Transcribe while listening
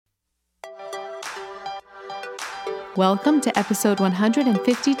Welcome to episode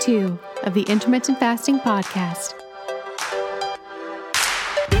 152 of the Intermittent Fasting Podcast.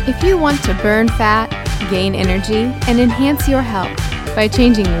 If you want to burn fat, gain energy, and enhance your health by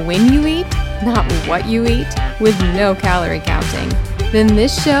changing when you eat, not what you eat, with no calorie counting, then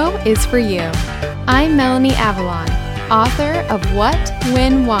this show is for you. I'm Melanie Avalon, author of What,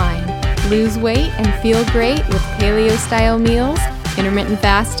 When, Wine, Lose Weight and Feel Great with Paleo-Style Meals, Intermittent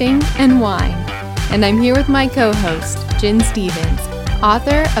Fasting, and Wine. And I'm here with my co-host, Jen Stevens,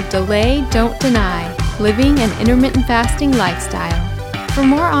 author of Delay, Don't Deny, Living an Intermittent Fasting Lifestyle. For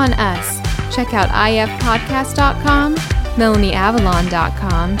more on us, check out ifpodcast.com,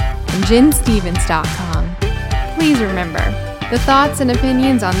 melanieavalon.com, and jenstevens.com. Please remember, the thoughts and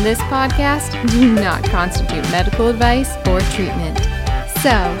opinions on this podcast do not constitute medical advice or treatment.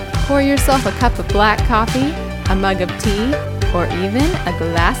 So, pour yourself a cup of black coffee, a mug of tea, or even a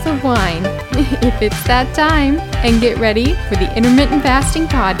glass of wine, if it's that time, and get ready for the Intermittent Fasting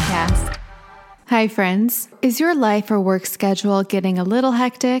Podcast. Hi friends, is your life or work schedule getting a little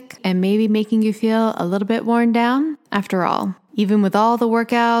hectic and maybe making you feel a little bit worn down? After all, even with all the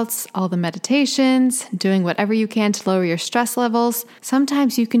workouts, all the meditations, doing whatever you can to lower your stress levels,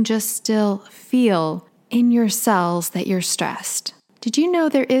 sometimes you can just still feel in your cells that you're stressed. Did you know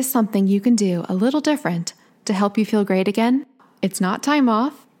there is something you can do a little different to help you feel great again? It's not time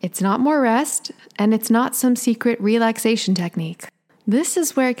off, it's not more rest, and it's not some secret relaxation technique. This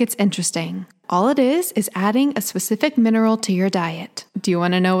is where it gets interesting. All it is adding a specific mineral to your diet. Do you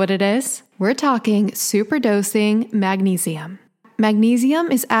want to know what it is? We're talking superdosing magnesium.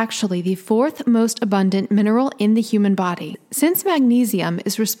 Magnesium is actually the fourth most abundant mineral in the human body. Since magnesium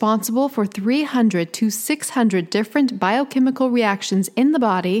is responsible for 300 to 600 different biochemical reactions in the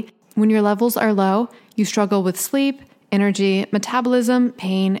body, when your levels are low, you struggle with sleep, energy, metabolism,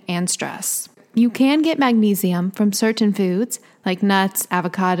 pain, and stress. You can get magnesium from certain foods like nuts,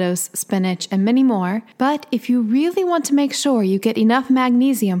 avocados, spinach, and many more, but if you really want to make sure you get enough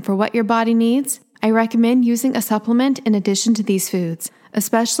magnesium for what your body needs, I recommend using a supplement in addition to these foods,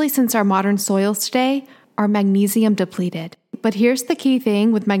 especially since our modern soils today are magnesium depleted. But here's the key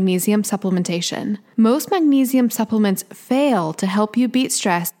thing with magnesium supplementation. Most magnesium supplements fail to help you beat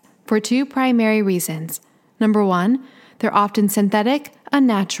stress for two primary reasons. Number one, they're often synthetic,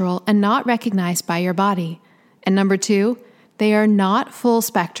 unnatural, and not recognized by your body. And number two, they are not full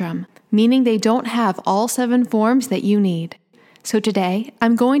spectrum, meaning they don't have all 7 forms that you need. So today,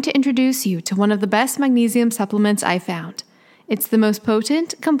 I'm going to introduce you to one of the best magnesium supplements I found. It's the most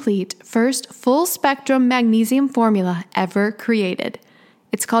potent, complete, first full-spectrum magnesium formula ever created.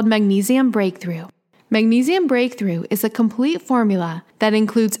 It's called Magnesium Breakthrough. Magnesium Breakthrough is a complete formula that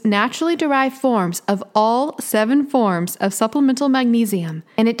includes naturally derived forms of all 7 forms of supplemental magnesium,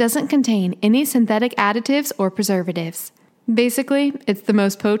 and it doesn't contain any synthetic additives or preservatives. Basically, it's the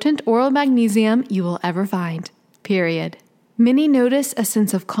most potent oral magnesium you will ever find. Period. Many notice a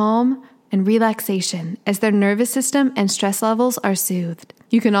sense of calm and relaxation as their nervous system and stress levels are soothed.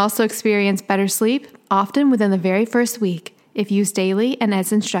 You can also experience better sleep, often within the very first week, if used daily and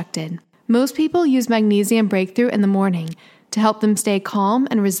as instructed. Most people use Magnesium Breakthrough in the morning to help them stay calm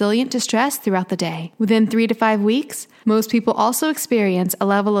and resilient to stress throughout the day. Within 3 to 5 weeks, most people also experience a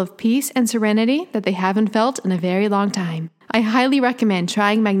level of peace and serenity that they haven't felt in a very long time. I highly recommend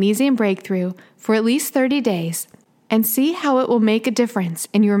trying Magnesium Breakthrough for at least 30 days and see how it will make a difference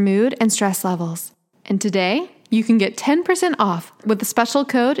in your mood and stress levels. And today, you can get 10% off with a special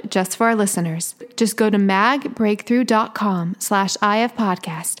code just for our listeners. Just go to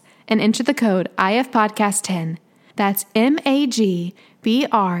magbreakthrough.com/ifpodcast and enter the code IFPodcast10. That's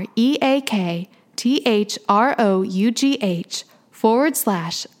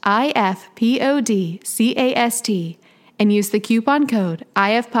magbreakthrough/IFPODCAST and use the coupon code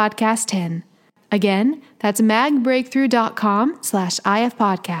IFPodcast10. Again, that's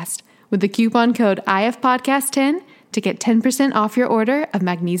magbreakthrough.com/IFPodcast with the coupon code IFPodcast10 to get 10% off your order of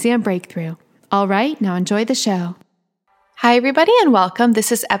Magnesium Breakthrough. All right, now enjoy the show. Hi, everybody, and welcome.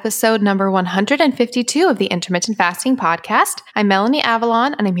 This is episode number 152 of the Intermittent Fasting Podcast. I'm Melanie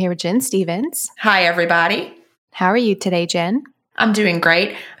Avalon, and I'm here with Jen Stevens. Hi, everybody. How are you today, Jen? I'm doing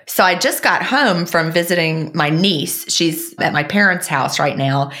great. So I just got home from visiting my niece. She's at my parents' house right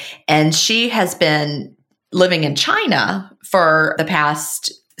now, and she has been living in China for the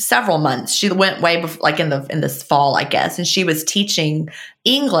past several months. She went way before, like in this fall, I guess, and she was teaching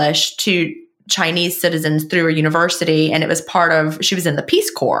English to Chinese citizens through a university, and it was she was in the Peace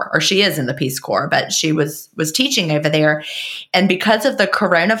Corps, or she is in the Peace Corps, but she was teaching over there. And because of the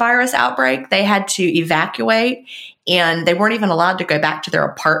coronavirus outbreak, they had to evacuate, and they weren't even allowed to go back to their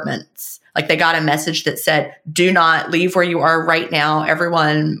apartments Like they got a message that said, do not leave where you are right now.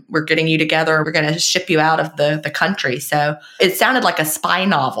 Everyone, we're getting you together. We're going to ship you out of the country. So it sounded like a spy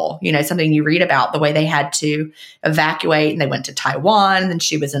novel, something you read about, the way they had to evacuate, and they went to Taiwan, and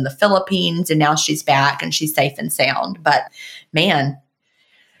she was in the Philippines, and now she's back and she's safe and sound. But man,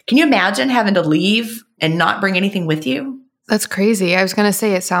 can you imagine having to leave and not bring anything with you? That's crazy. I was going to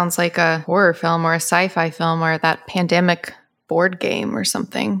say it sounds like a horror film or a sci-fi film or that pandemic board game or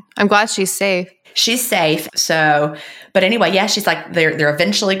something. I'm glad she's safe. She's safe. So, but anyway, yeah, she's like, they're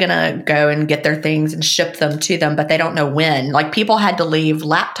eventually going to go and get their things and ship them to them, but they don't know when. Like people had to leave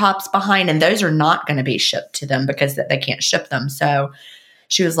laptops behind, and those are not going to be shipped to them because they can't ship them. So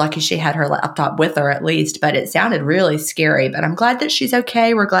she was lucky she had her laptop with her at least, but it sounded really scary. But I'm glad that she's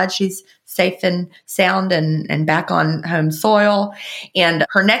okay. We're glad she's safe and sound and back on home soil. And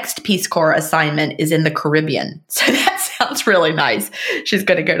her next Peace Corps assignment is in the Caribbean. So that sounds really nice. She's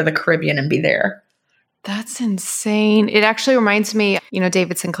going to go to the Caribbean and be there. That's insane. It actually reminds me,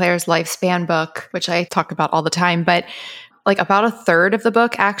 David Sinclair's Lifespan book, which I talk about all the time, but like about a third of the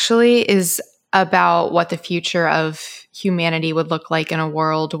book actually is about what the future of humanity would look like in a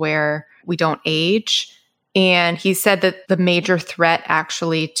world where we don't age. And he said that the major threat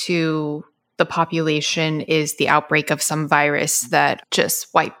actually to the population is the outbreak of some virus that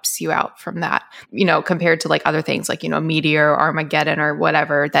just wipes you out from that, compared to like other things like, a meteor or Armageddon or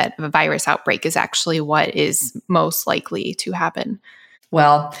whatever, that a virus outbreak is actually what is most likely to happen.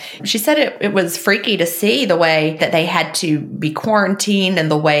 Well, she said it was freaky to see the way that they had to be quarantined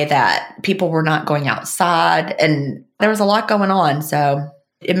and the way that people were not going outside. And there was a lot going on. So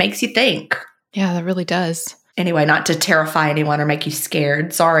it makes you think. Yeah, that really does. Anyway, not to terrify anyone or make you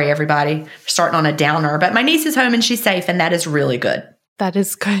scared. Sorry, everybody. We're starting on a downer. But my niece is home and she's safe, and that is really good. That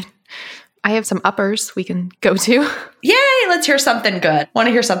is good. I have some uppers we can go to. Yay, let's hear something good. Want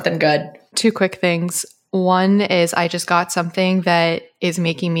to hear something good. 2 quick things. One is I just got something that is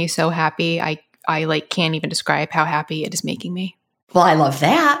making me so happy. I like can't even describe how happy it is making me. Well, I love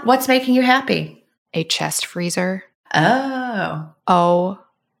that. What's making you happy? A chest freezer. Oh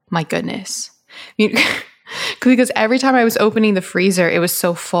My goodness. Because every time I was opening the freezer, it was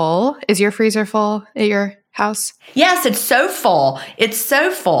so full. Is your freezer full at your house? Yes, it's so full. It's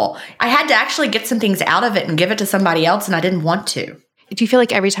so full. I had to actually get some things out of it and give it to somebody else, and I didn't want to. Do you feel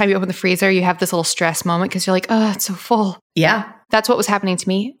like every time you open the freezer, you have this little stress moment because you're like, oh, it's so full? Yeah. That's what was happening to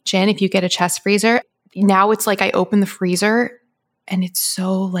me. Jen, if you get a chest freezer, now it's like I open the freezer and it's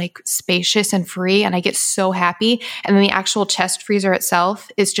so like spacious and free, and I get so happy. And then the actual chest freezer itself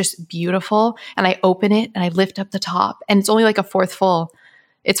is just beautiful. And I open it and I lift up the top, and it's only like a fourth full.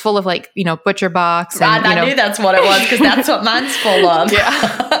 It's full of like, Butcher Box. And, I knew that's what it was because that's what mine's full of.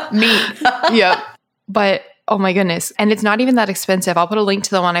 Yeah. Meat. Yep. But oh my goodness. And it's not even that expensive. I'll put a link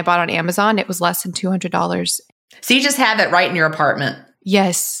to the one I bought on Amazon. It was less than $200. So you just have it right in your apartment.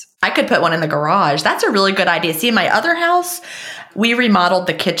 Yes. I could put one in the garage. That's a really good idea. See, in my other house, we remodeled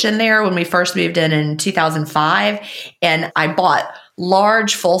the kitchen there when we first moved in 2005. And I bought a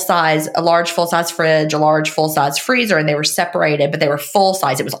large full-size fridge, a large full-size freezer, and they were separated, but they were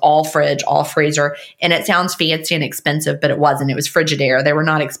full-size. It was all fridge, all freezer. And it sounds fancy and expensive, but it wasn't. It was Frigidaire. They were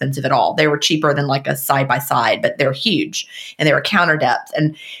not expensive at all. They were cheaper than like a side-by-side, but they're huge, and they were counter depth.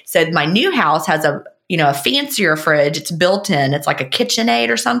 And so my new house has a fancier fridge. It's built in. It's like a KitchenAid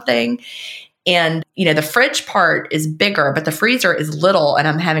or something. And, the fridge part is bigger, but the freezer is little, and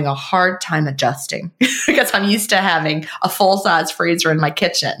I'm having a hard time adjusting because I'm used to having a full-size freezer in my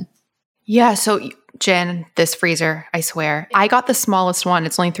kitchen. Yeah. So, Jen, this freezer, I swear, I got the smallest one.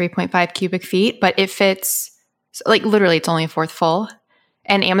 It's only 3.5 cubic feet, but it fits, like literally it's only a fourth full.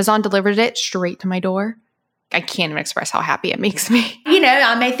 And Amazon delivered it straight to my door. I can't even express how happy it makes me.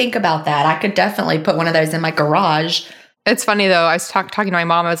 I may think about that. I could definitely put one of those in my garage. It's funny, though. I was talking to my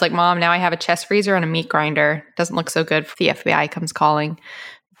mom. I was like, Mom, now I have a chest freezer and a meat grinder. Doesn't look so good if the FBI comes calling.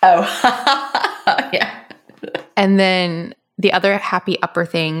 Oh, yeah. And then the other happy upper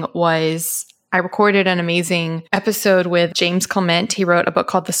thing was I recorded an amazing episode with James Clement. He wrote a book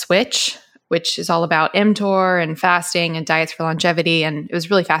called The Switch, which is all about mTOR and fasting and diets for longevity. And it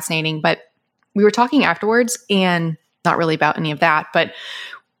was really fascinating. But we were talking afterwards, and not really about any of that, but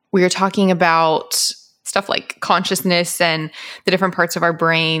we were talking about stuff like consciousness and the different parts of our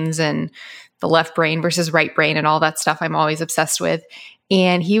brains and the left brain versus right brain and all that stuff I'm always obsessed with.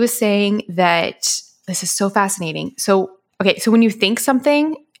 And he was saying that this is so fascinating. So when you think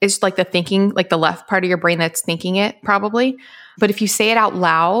something, it's like the thinking, like the left part of your brain that's thinking it probably. But if you say it out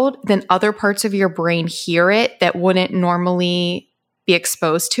loud, then other parts of your brain hear it that wouldn't normally be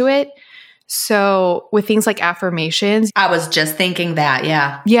exposed to it. So with things like affirmations, I was just thinking that.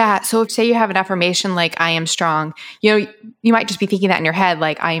 Yeah. yeah. So if, say you have an affirmation like I am strong, you might just be thinking that in your head,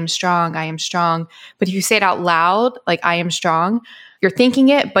 like I am strong, I am strong. But if you say it out loud, like I am strong, you're thinking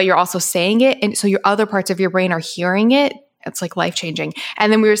it, but you're also saying it. And so your other parts of your brain are hearing it. It's like life-changing.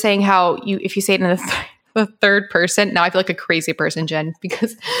 And then we were saying how if you say it in the third person, now I feel like a crazy person, Jen,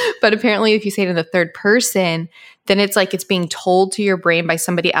 but apparently if you say it in the third person, then it's like it's being told to your brain by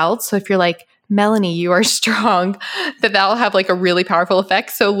somebody else. So if you're like, Melanie, you are strong, that'll have like a really powerful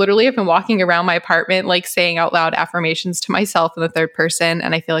effect. So literally I've been walking around my apartment, like saying out loud affirmations to myself in the third person.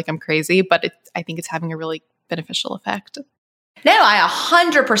 And I feel like I'm crazy, but I think it's having a really beneficial effect. No, I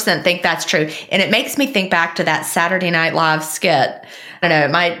 100% think that's true. And it makes me think back to that Saturday Night Live skit. I don't know,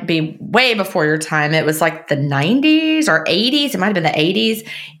 it might be way before your time. It was like the 90s or 80s. It might have been the 80s.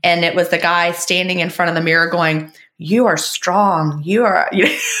 And it was the guy standing in front of the mirror going, you are strong. You're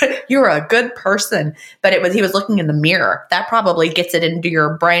a good person. But he was looking in the mirror. That probably gets it into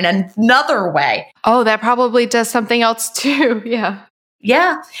your brain another way. Oh, that probably does something else too. Yeah.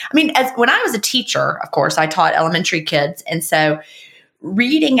 Yeah. I mean, when I was a teacher, of course, I taught elementary kids. And so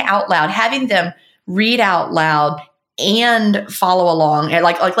reading out loud, having them read out loud and follow along,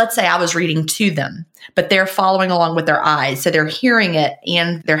 like let's say I was reading to them, but they're following along with their eyes. So they're hearing it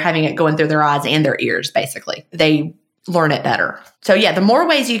and they're having it going through their eyes and their ears, basically. They learn it better. So yeah, the more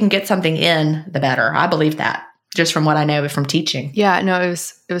ways you can get something in, the better. I believe that just from what I know from teaching. Yeah, no, it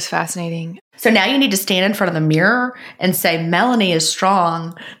was fascinating. So now you need to stand in front of the mirror and say, Melanie is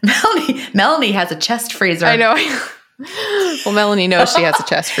strong. Melanie has a chest freezer. I know. Well, Melanie knows she has a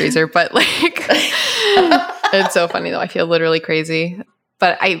chest freezer, but like, it's so funny though. I feel literally crazy,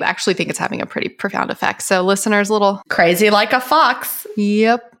 but I actually think it's having a pretty profound effect. So listeners, little crazy like a fox.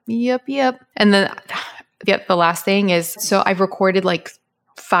 Yep. And then the last thing is, so I've recorded like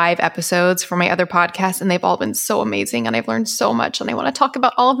 5 episodes for my other podcasts, and they've all been so amazing, and I've learned so much, and I want to talk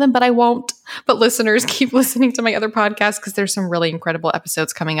about all of them, but I won't. But listeners, keep listening to my other podcasts because there's some really incredible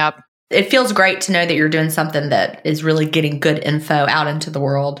episodes coming up. It feels great to know that you're doing something that is really getting good info out into the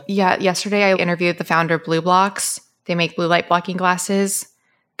world. Yeah, yesterday I interviewed the founder of Blue Blocks. They make blue light blocking glasses.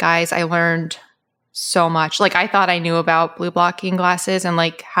 Guys, I learned so much. Like I thought I knew about blue blocking glasses and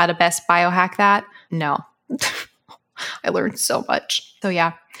like how to best biohack that. No. I learned so much. So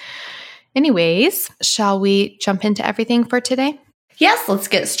yeah. Anyways, shall we jump into everything for today? Yes, let's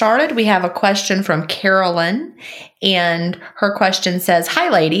get started. We have a question from Carolyn, and her question says, hi,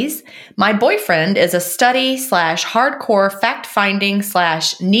 ladies. My boyfriend is a study/hardcore fact-finding/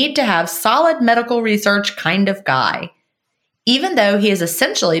 need to have solid medical research kind of guy. Even though he has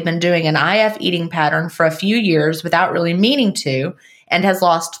essentially been doing an IF eating pattern for a few years without really meaning to and has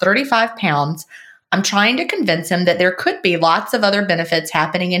lost 35 pounds, I'm trying to convince him that there could be lots of other benefits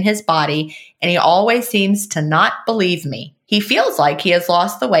happening in his body, and he always seems to not believe me. He feels like he has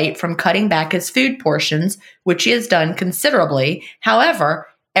lost the weight from cutting back his food portions, which he has done considerably. However,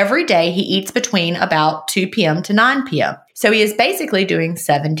 every day he eats between about 2 p.m. to 9 p.m. So he is basically doing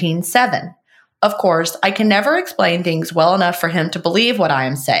 17-7. Of course, I can never explain things well enough for him to believe what I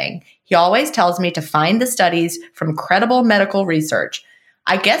am saying. He always tells me to find the studies from credible medical research.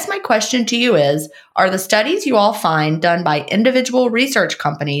 I guess my question to you is, are the studies you all find done by individual research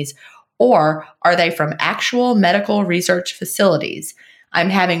companies, or are they from actual medical research facilities? I'm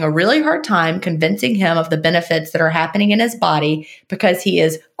having a really hard time convincing him of the benefits that are happening in his body because he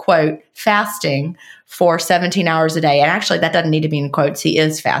is, quote, fasting for 17 hours a day. And actually, that doesn't need to be in quotes. He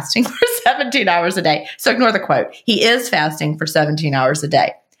is fasting for 17 hours a day. So ignore the quote. He is fasting for 17 hours a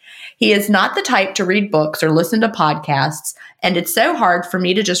day. He is not the type to read books or listen to podcasts, and it's so hard for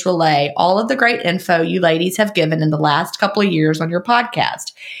me to just relay all of the great info you ladies have given in the last couple of years on your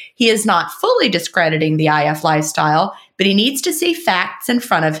podcast. He is not fully discrediting the IF lifestyle, but he needs to see facts in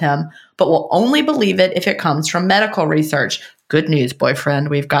front of him, but will only believe it if it comes from medical research. Good news, boyfriend.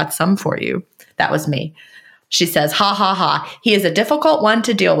 We've got some for you. That was me. She says, ha, ha, ha. He is a difficult one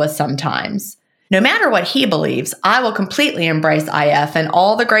to deal with sometimes. No matter what he believes, I will completely embrace IF and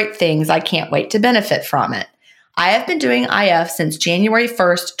all the great things I can't wait to benefit from it. I have been doing IF since January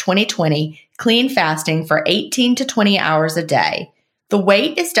 1st, 2020, clean fasting for 18 to 20 hours a day. The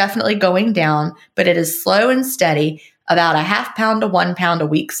weight is definitely going down, but it is slow and steady, about a half pound to 1 pound a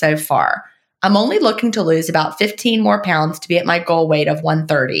week so far. I'm only looking to lose about 15 more pounds to be at my goal weight of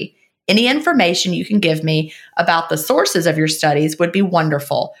 130. Any information you can give me about the sources of your studies would be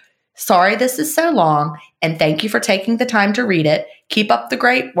wonderful. Sorry this is so long, and thank you for taking the time to read it. Keep up the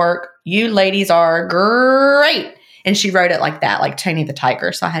great work. You ladies are great. And she wrote it like that, like Tony the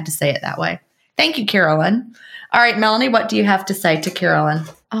Tiger, so I had to say it that way. Thank you, Carolyn. All right, Melanie, what do you have to say to Carolyn?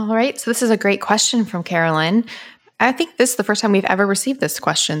 All right. So this is a great question from Carolyn. I think this is the first time we've ever received this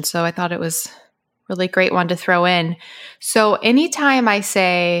question. So I thought it was a really great one to throw in. So anytime I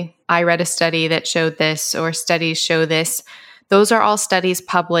say I read a study that showed this or studies show this, those are all studies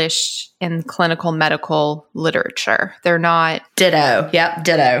published in clinical medical literature. They're not ditto. Yep,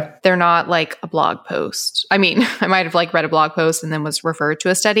 ditto. They're not like a blog post. I mean, I might have like read a blog post and then was referred to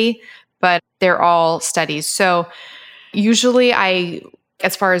a study, but they're all studies. So usually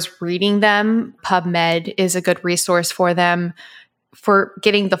as far as reading them, PubMed is a good resource for them. For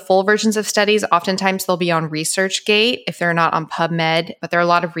getting the full versions of studies, oftentimes they'll be on ResearchGate if they're not on PubMed, but there are a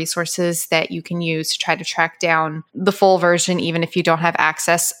lot of resources that you can use to try to track down the full version, even if you don't have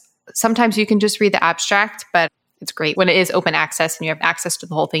access. Sometimes you can just read the abstract, but it's great when it is open access and you have access to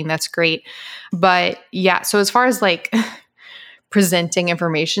the whole thing. That's great. But yeah, so as far as like presenting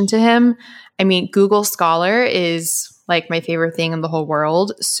information to him, I mean, Google Scholar is like my favorite thing in the whole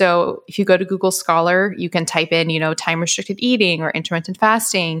world. So if you go to Google Scholar, you can type in, time restricted eating or intermittent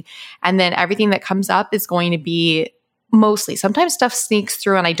fasting. And then everything that comes up is going to be mostly, sometimes stuff sneaks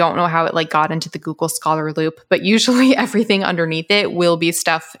through and I don't know how it like got into the Google Scholar loop, but usually everything underneath it will be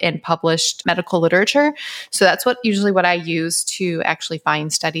stuff in published medical literature. So that's usually what I use to actually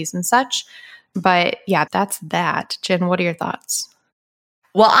find studies and such. But yeah, that's that. Jen, what are your thoughts?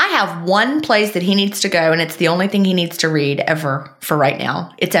 Well, I have one place that he needs to go, and it's the only thing he needs to read ever for right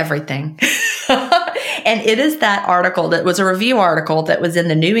now. It's everything. And it is that article that was a review article that was in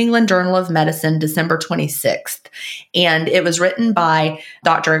the New England Journal of Medicine, December 26th. And it was written by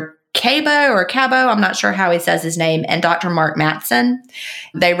Dr. Cabo, I'm not sure how he says his name, and Dr. Mark Mattson.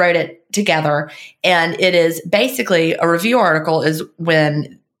 They wrote it together. And it is basically a review article is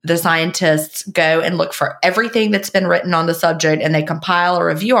when the scientists go and look for everything that's been written on the subject and they compile a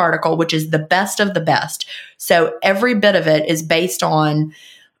review article, which is the best of the best. So every bit of it is based on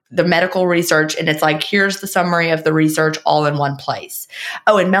the medical research. And it's like, here's the summary of the research all in one place.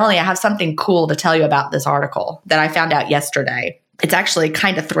 Oh, and Melanie, I have something cool to tell you about this article that I found out yesterday. It's actually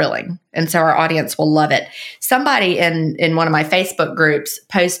kind of thrilling. And so our audience will love it. Somebody in one of my Facebook groups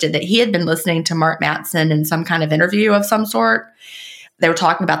posted that he had been listening to Mark Mattson in some kind of interview of some sort. They were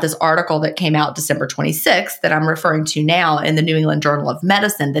talking about this article that came out December 26th that I'm referring to now in the New England Journal of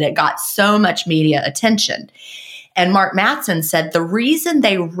Medicine, that it got so much media attention. And Mark Mattson said the reason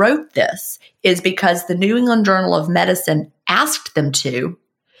they wrote this is because the New England Journal of Medicine asked them to,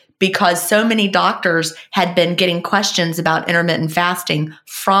 because so many doctors had been getting questions about intermittent fasting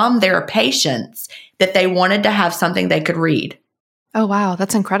from their patients that they wanted to have something they could read. Oh, wow.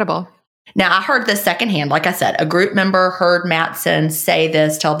 That's incredible. Now, I heard this secondhand. Like I said, a group member heard Mattson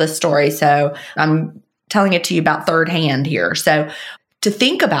tell this story. So I'm telling it to you about third hand here. So to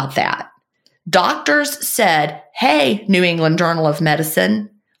think about that, doctors said, hey, New England Journal of Medicine,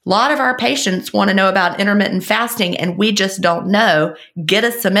 a lot of our patients want to know about intermittent fasting and we just don't know. Get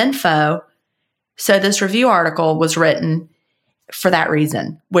us some info. So this review article was written for that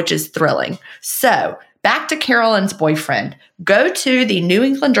reason, which is thrilling. So back to Carolyn's boyfriend. Go to the New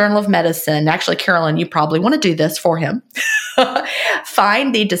England Journal of Medicine. Actually, Carolyn, you probably want to do this for him.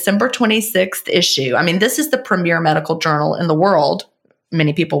 Find the December 26th issue. I mean, this is the premier medical journal in the world,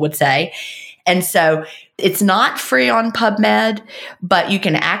 many people would say. And so it's not free on PubMed, but you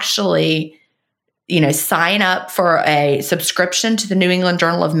can actually, sign up for a subscription to the New England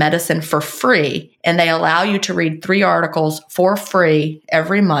Journal of Medicine for free. And they allow you to read 3 articles for free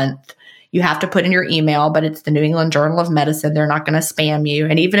every month. You have to put in your email, but it's the New England Journal of Medicine. They're not going to spam you.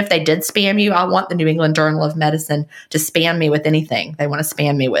 And even if they did spam you, I want the New England Journal of Medicine to spam me with anything they want to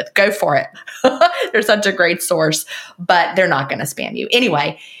spam me with. Go for it. They're such a great source, but they're not going to spam you.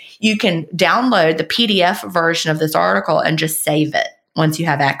 Anyway, you can download the PDF version of this article and just save it once you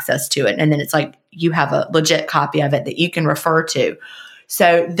have access to it. And then it's like you have a legit copy of it that you can refer to.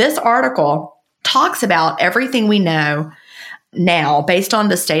 So this article talks about everything we know now, based on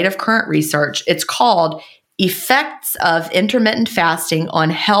the state of current research. It's called Effects of Intermittent Fasting on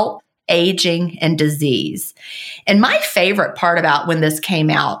Health, Aging, and Disease. And my favorite part about when this came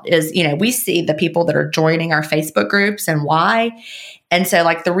out is, we see the people that are joining our Facebook groups and why. And so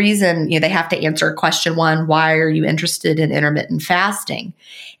like the reason, they have to answer question 1, why are you interested in intermittent fasting?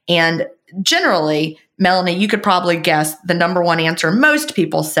 And generally, Melanie, you could probably guess the number one answer most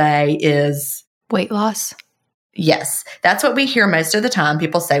people say is weight loss. Yes, that's what we hear most of the time.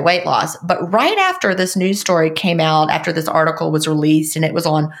 People say weight loss. But right after this news story came out, after this article was released, and it was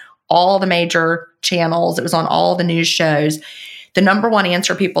on all the major channels, it was on all the news shows, the number one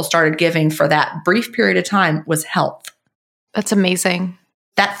answer people started giving for that brief period of time was health. That's amazing.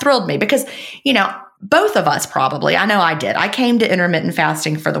 That thrilled me because, both of us probably, I know I did. I came to intermittent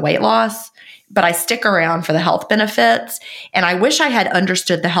fasting for the weight loss, but I stick around for the health benefits. And I wish I had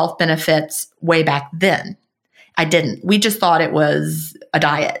understood the health benefits way back then. I didn't. We just thought it was a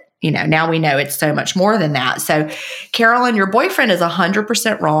diet. Now we know it's so much more than that. So, Carolyn, your boyfriend is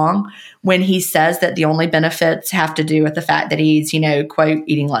 100% wrong when he says that the only benefits have to do with the fact that he's, quote,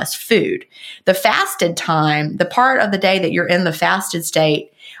 eating less food. The fasted time, the part of the day that you're in the fasted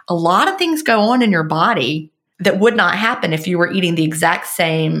state, a lot of things go on in your body that would not happen if you were eating the exact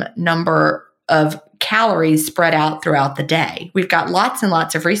same number of calories spread out throughout the day. We've got lots and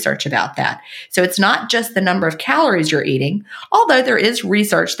lots of research about that. So it's not just the number of calories you're eating, although there is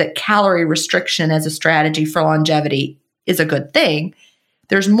research that calorie restriction as a strategy for longevity is a good thing.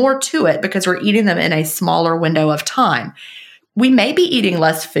 There's more to it because we're eating them in a smaller window of time. We may be eating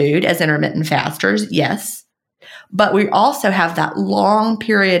less food as intermittent fasters, yes, but we also have that long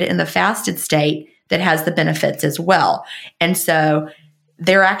period in the fasted state that has the benefits as well. And so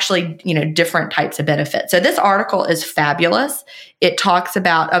they're actually, different types of benefits. So this article is fabulous. It talks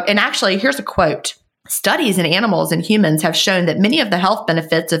about, and actually, here's a quote. Studies in animals and humans have shown that many of the health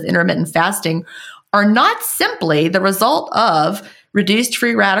benefits of intermittent fasting are not simply the result of reduced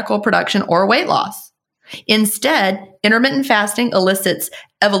free radical production or weight loss. Instead, intermittent fasting elicits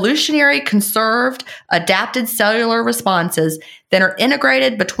evolutionary, conserved, adapted cellular responses that are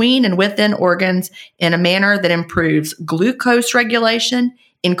integrated between and within organs in a manner that improves glucose regulation,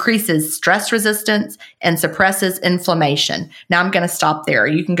 increases stress resistance, and suppresses inflammation. Now I'm going to stop there.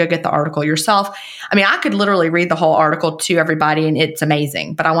 You can go get the article yourself. I mean, I could literally read the whole article to everybody and it's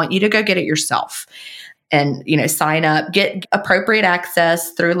amazing, but I want you to go get it yourself and, sign up, get appropriate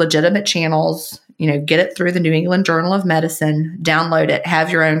access through legitimate channels. Get it through the New England Journal of Medicine, download it, have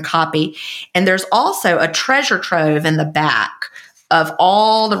your own copy. And there's also a treasure trove in the back of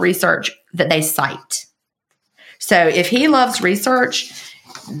all the research that they cite. So if he loves research,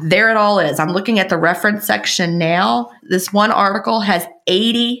 there it all is. I'm looking at the reference section now. This one article has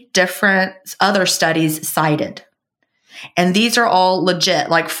 80 different other studies cited. And these are all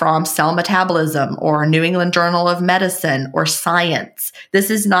legit, like from Cell Metabolism or New England Journal of Medicine or Science. This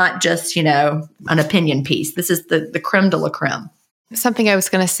is not just, an opinion piece. This is the creme de la creme. Something I was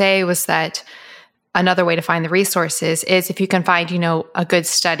going to say was that another way to find the resources is if you can find, a good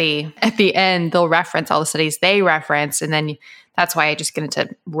study at the end, they'll reference all the studies they reference. And then that's why I just get into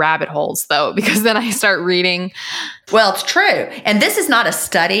rabbit holes, though, because then I start reading. Well, it's true. And this is not a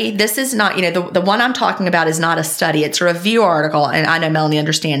study. This is not, the one I'm talking about is not a study. It's a review article. And I know Melanie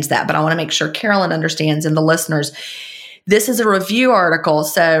understands that, but I want to make sure Carolyn understands and the listeners. This is a review article.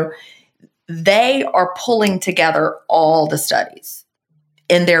 So they are pulling together all the studies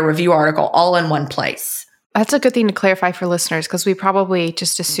in their review article all in one place. That's a good thing to clarify for listeners because we probably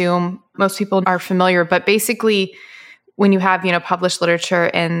just assume most people are familiar. But basically, when you have, published literature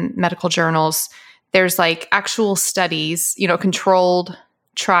in medical journals, there's like actual studies, controlled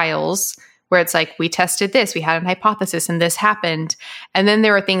trials where it's like, we tested this, we had a hypothesis and this happened. And then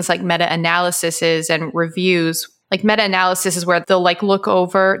there are things like meta-analyses and reviews. Like meta-analysis is where they'll like look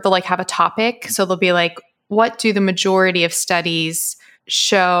over, they'll like have a topic. So they'll be like, what do the majority of studies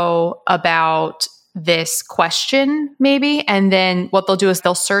show about this question maybe? And then what they'll do is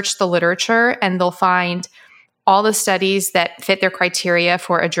they'll search the literature and they'll find all the studies that fit their criteria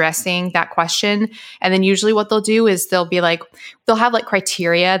for addressing that question. And then usually what they'll do is they'll have like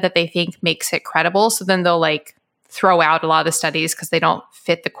criteria that they think makes it credible. So then they'll like throw out a lot of the studies because they don't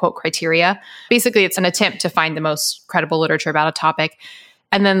fit the quote criteria. Basically, it's an attempt to find the most credible literature about a topic.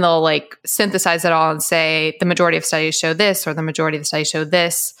 And then they'll like synthesize it all and say the majority of studies show this or the majority of the studies show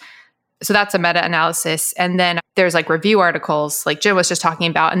this. So that's a meta-analysis. And then there's like review articles like Jim was just talking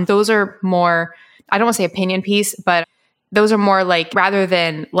about. And those are more, I don't want to say opinion piece, but those are more like, rather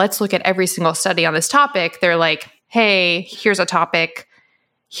than let's look at every single study on this topic, they're like, hey, here's a topic.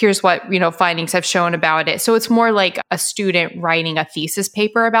 Here's what, findings have shown about it. So it's more like a student writing a thesis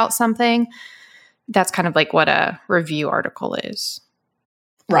paper about something. That's kind of like what a review article is.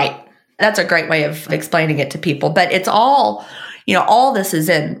 Right. That's a great way of explaining it to people. But it's all, all this is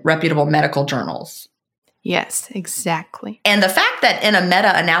in reputable medical journals. Yes, exactly. And the fact that in a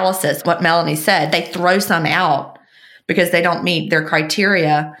meta-analysis, what Melanie said, they throw some out because they don't meet their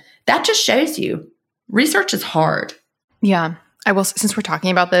criteria, that just shows you research is hard. Yeah. I will, since we're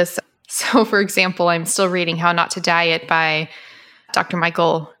talking about this. So for example, I'm still reading How Not to Diet by Dr.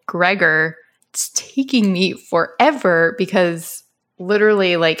 Michael Greger. It's taking me forever because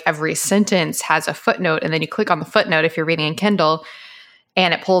literally like every sentence has a footnote, and then you click on the footnote if you're reading in Kindle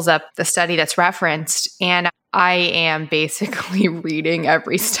and it pulls up the study that's referenced. And I am basically reading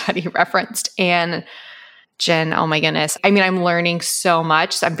every study referenced. And Jen, oh my goodness. I mean, I'm learning so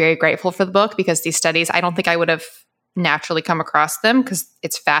much. So I'm very grateful for the book because these studies, I don't think I would have naturally come across them because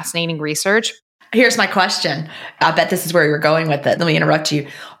it's fascinating research. Here's my question. I bet this is where you're going with it. Let me interrupt you.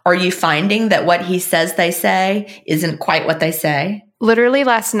 Are you finding that what he says they say isn't quite what they say? Literally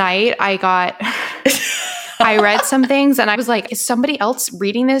last night, I read some things and I was like, is somebody else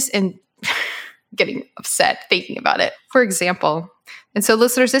reading this and getting upset thinking about it? For example, and so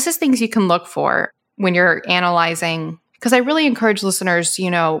listeners, this is things you can look for when you're analyzing, because I really encourage listeners,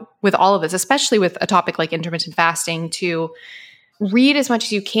 with all of this, especially with a topic like intermittent fasting, to read as much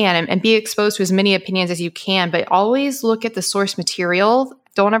as you can and be exposed to as many opinions as you can, but always look at the source material.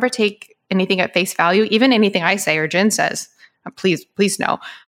 Don't ever take anything at face value, even anything I say or Jen says. Please know.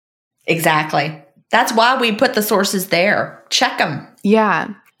 Exactly. That's why we put the sources there. Check them.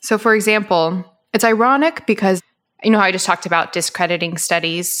 Yeah. So for example, it's ironic because, how I just talked about discrediting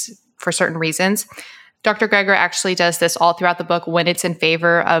studies for certain reasons. Dr. Greger actually does this all throughout the book when it's in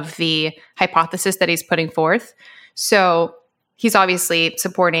favor of the hypothesis that he's putting forth. So he's obviously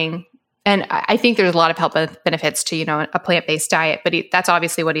supporting, and I think there's a lot of health benefits to, a plant-based diet, but that's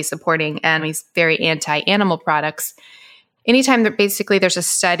obviously what he's supporting. And he's very anti-animal products. Anytime that basically there's a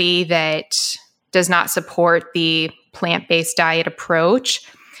study that does not support the plant-based diet approach,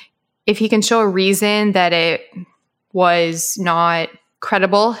 if he can show a reason that it was not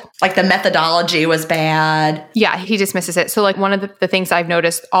credible. Like the methodology was bad. Yeah, he dismisses it. So like one of the things I've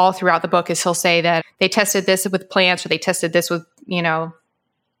noticed all throughout the book is he'll say that they tested this with plants or they tested this with,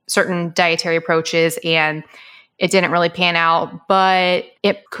 certain dietary approaches and it didn't really pan out, but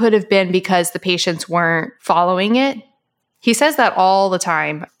it could have been because the patients weren't following it. He says that all the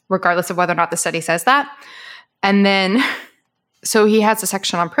time, regardless of whether or not the study says that. And then, so he has a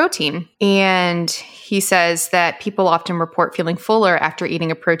section on protein and he says that people often report feeling fuller after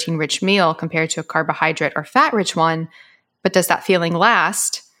eating a protein-rich meal compared to a carbohydrate or fat-rich one, but does that feeling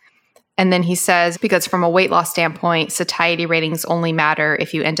last? And then he says, because from a weight loss standpoint, satiety ratings only matter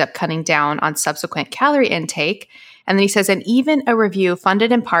if you end up cutting down on subsequent calorie intake. And then he says, and even a review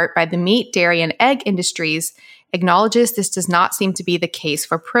funded in part by the meat, dairy, and egg industries acknowledges this does not seem to be the case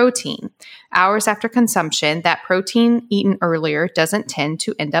for protein. Hours after consumption, that protein eaten earlier doesn't tend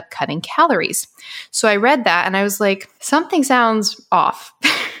to end up cutting calories. So I read that and I was like, something sounds off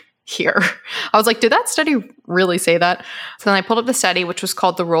here. I was like, did that study really say that? So then I pulled up the study, which was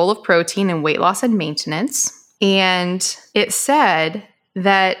called The Role of Protein in Weight Loss and Maintenance. And it said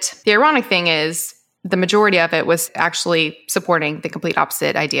that the ironic thing is the majority of it was actually supporting the complete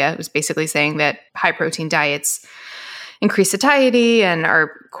opposite idea. It was basically saying that high protein diets increase satiety and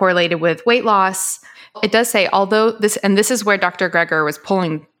are correlated with weight loss. It does say, although this, and this is where Dr. Greger was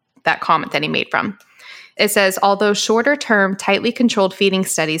pulling that comment that he made from. It says, although shorter-term, tightly controlled feeding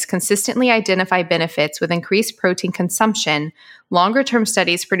studies consistently identify benefits with increased protein consumption, longer-term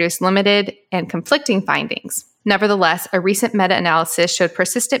studies produce limited and conflicting findings. Nevertheless, a recent meta-analysis showed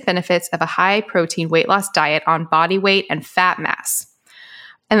persistent benefits of a high-protein weight loss diet on body weight and fat mass.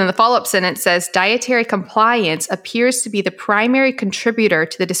 And then the follow-up sentence says, dietary compliance appears to be the primary contributor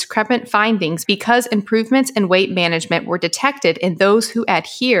to the discrepant findings because improvements in weight management were detected in those who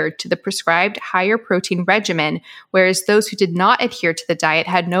adhered to the prescribed higher protein regimen, whereas those who did not adhere to the diet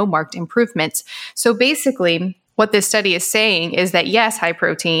had no marked improvements. So basically, what this study is saying is that yes, high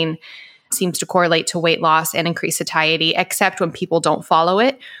protein seems to correlate to weight loss and increase satiety, except when people don't follow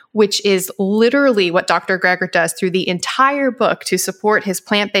it, which is literally what Dr. Greger does through the entire book to support his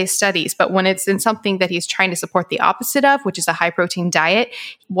plant-based studies. But when it's in something that he's trying to support the opposite of, which is a high-protein diet,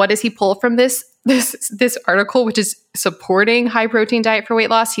 what does he pull from this article, which is supporting high-protein diet for weight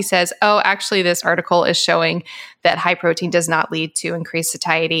loss? He says, oh, actually, this article is showing that high protein does not lead to increased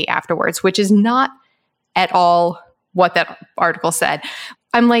satiety afterwards, which is not at all what that article said.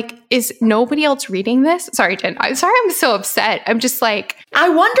 I'm like, is nobody else reading this? Sorry, Jen. I'm sorry I'm so upset. I'm just like, I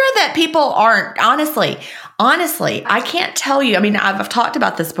wonder that people aren't, honestly, I can't tell you. I mean, I've talked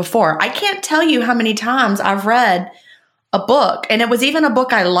about this before. I can't tell you how many times I've read a book, and it was even a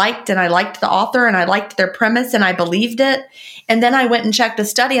book I liked, and I liked the author, and I liked their premise, and I believed it. And then I went and checked the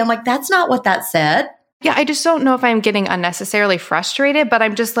study. I'm like, that's not what that said. Yeah, I just don't know if I'm getting unnecessarily frustrated, but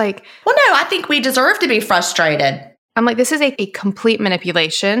I'm just like, well, no, I think we deserve to be frustrated. I'm like, this is a complete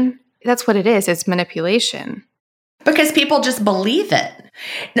manipulation. That's what it is. It's manipulation. Because people just believe it.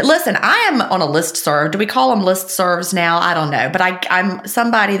 Listen, I am on a listserv. Do we call them listservs now? I don't know. But I'm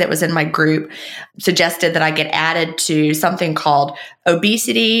somebody that was in my group suggested that I get added to something called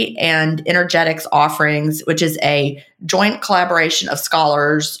Obesity and Energetics Offerings, which is a joint collaboration of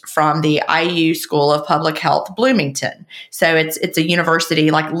scholars from the IU School of Public Health, Bloomington. So it's a university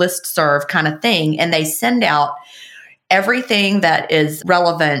like listserv kind of thing. And they send out everything that is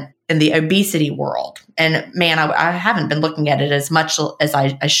relevant in the obesity world. And man, I haven't been looking at it as much as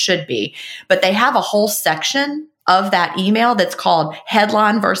I should be, but they have a whole section of that email that's called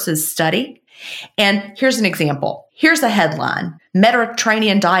Headline versus Study. And here's an example. Here's a headline: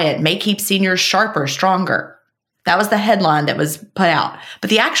 Mediterranean diet may keep seniors sharper, stronger. That was the headline that was put out. But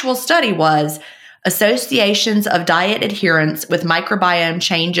the actual study was associations of diet adherence with microbiome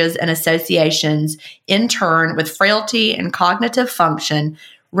changes and associations in turn with frailty and cognitive function.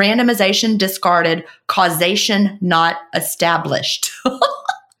 Randomization discarded, causation not established.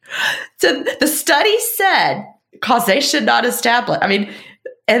 So the study said causation not established. I mean,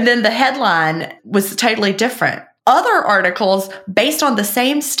 and then the headline was totally different. Other articles based on the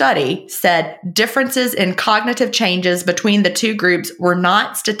same study said differences in cognitive changes between the two groups were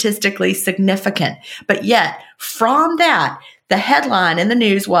not statistically significant. But yet, from that, the headline in the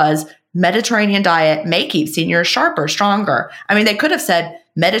news was Mediterranean diet may keep seniors sharper, stronger. I mean, they could have said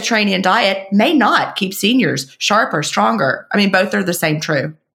Mediterranean diet may not keep seniors sharper, stronger. I mean, both are the same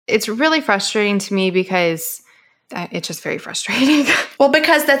true. It's really frustrating to me because it's just very frustrating. Well,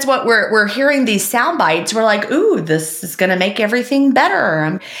 because that's what we're hearing, these sound bites. We're like, ooh, this is going to make everything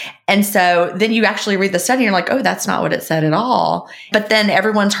better. And so then you actually read the study and you're like, oh, that's not what it said at all. But then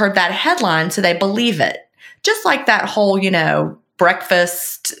everyone's heard that headline, so they believe it. Just like that whole,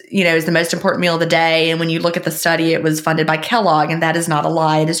 breakfast, is the most important meal of the day. And when you look at the study, it was funded by Kellogg, and that is not a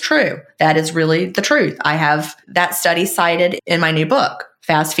lie. It is true. That is really the truth. I have that study cited in my new book,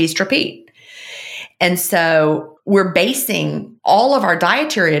 Fast, Feast, Repeat. And so we're basing all of our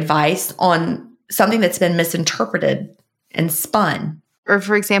dietary advice on something that's been misinterpreted and spun. Or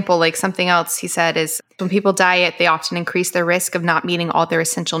for example, like something else he said is when people diet, they often increase their risk of not meeting all their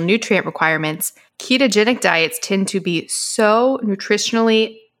essential nutrient requirements. Ketogenic diets tend to be so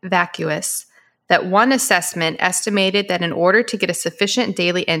nutritionally vacuous that one assessment estimated that in order to get a sufficient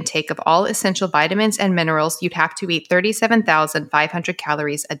daily intake of all essential vitamins and minerals, you'd have to eat 37,500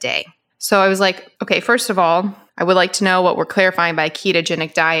 calories a day. So I was like, okay, first of all, I would like to know what we're clarifying by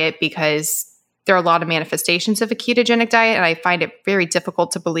ketogenic diet, because there are a lot of manifestations of a ketogenic diet, and I find it very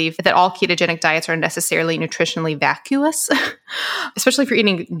difficult to believe that all ketogenic diets are necessarily nutritionally vacuous, especially if you're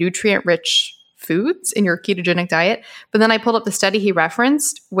eating nutrient-rich foods in your ketogenic diet. But then I pulled up the study he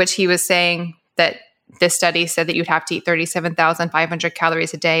referenced, which he was saying that this study said that you'd have to eat 37,500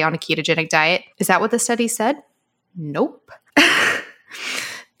 calories a day on a ketogenic diet. Is that what the study said? Nope.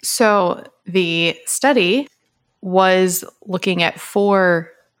 So the study was looking at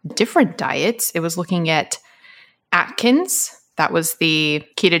 4 different diets. It was looking at Atkins. That was the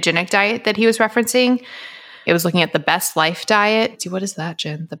ketogenic diet that he was referencing. It was looking at the Best Life diet. What is that,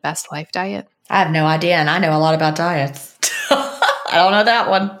 Jen? The Best Life diet? I have no idea, and I know a lot about diets. I don't know that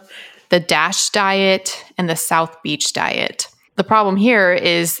one. The DASH diet and the South Beach diet. The problem here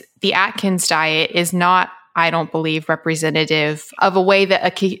is the Atkins diet is not, I don't believe, representative of a way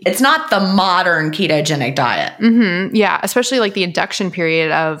that it's not the modern ketogenic diet. Mm-hmm, yeah, especially like the induction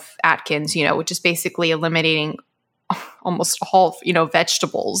period of Atkins, which is basically eliminating almost all,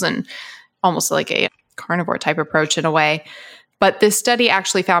 vegetables and almost like a carnivore type approach in a way. But this study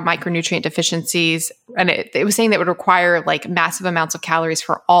actually found micronutrient deficiencies, and it was saying that it would require like massive amounts of calories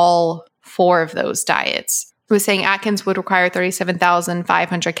for all 4 of those diets. It was saying Atkins would require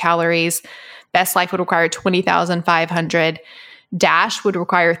 37,500 calories. Best Life would require 20,500. DASH would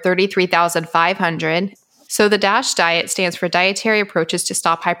require 33,500. So the DASH diet stands for Dietary Approaches to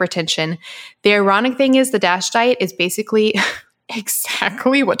Stop Hypertension. The ironic thing is the DASH diet is basically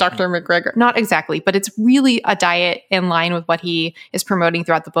exactly what Dr. McGregor, not exactly, but it's really a diet in line with what he is promoting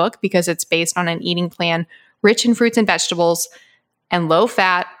throughout the book, because it's based on an eating plan rich in fruits and vegetables and low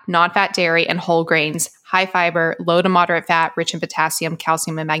fat, non-fat dairy and whole grains, high fiber, low to moderate fat, rich in potassium,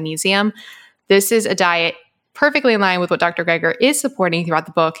 calcium, and magnesium. This is a diet perfectly in line with what Dr. Greger is supporting throughout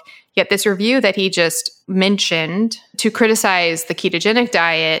the book. Yet this review that he just mentioned to criticize the ketogenic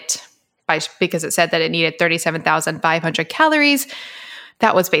diet because it said that it needed 37,500 calories,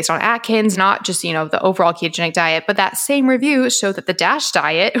 that was based on Atkins, not just, the overall ketogenic diet. But that same review showed that the DASH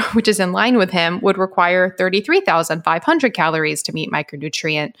diet, which is in line with him, would require 33,500 calories to meet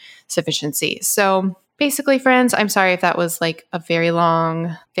micronutrient sufficiency. So basically, friends, I'm sorry if that was like a very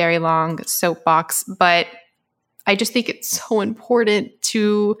long soapbox, but I just think it's so important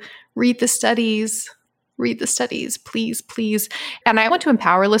to read the studies. Read the studies, please, please. And I want to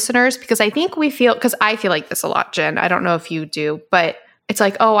empower listeners because I think because I feel like this a lot, Jen. I don't know if you do, but it's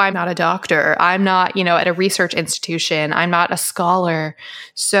like, oh, I'm not a doctor. I'm not, at a research institution. I'm not a scholar.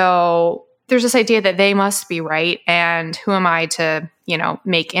 So there's this idea that they must be right. And who am I to,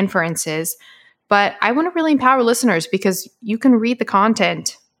 make inferences? But I want to really empower listeners because you can read the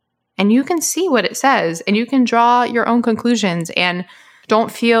content and you can see what it says and you can draw your own conclusions and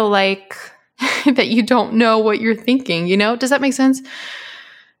don't feel like that you don't know what you're thinking, Does that make sense?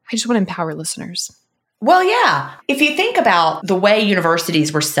 I just want to empower listeners. Well, yeah. If you think about the way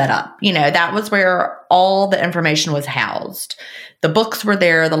universities were set up, that was where all the information was housed. The books were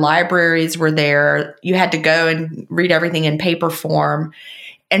there, the libraries were there. You had to go and read everything in paper form.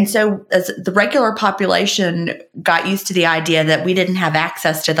 And so as the regular population got used to the idea that we didn't have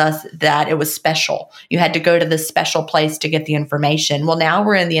access to this, that it was special. You had to go to this special place to get the information. Well, now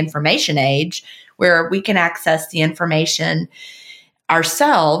we're in the information age where we can access the information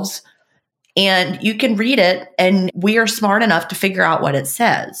ourselves and you can read it and we are smart enough to figure out what it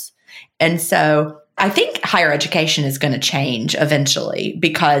says. And so I think higher education is going to change eventually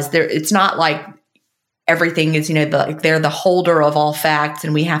because it's not like everything is, they're the holder of all facts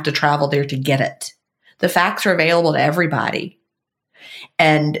and we have to travel there to get it. The facts are available to everybody.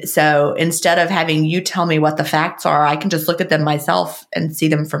 And so instead of having you tell me what the facts are, I can just look at them myself and see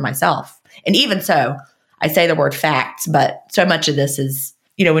them for myself. And even so, I say the word facts, but so much of this is,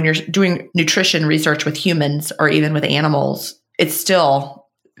 when you're doing nutrition research with humans or even with animals, it's still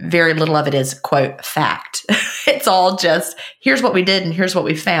very little of it is, quote, fact. It's all just, here's what we did and here's what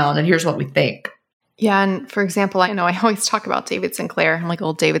we found and here's what we think. Yeah. And for example, I know I always talk about David Sinclair. I'm like a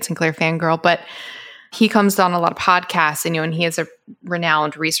little David Sinclair fangirl, but he comes on a lot of podcasts and he is a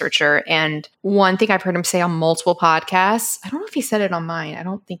renowned researcher. And one thing I've heard him say on multiple podcasts, I don't know if he said it on mine. I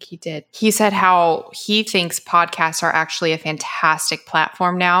don't think he did. He said how he thinks podcasts are actually a fantastic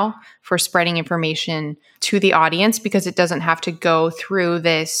platform now for spreading information to the audience because it doesn't have to go through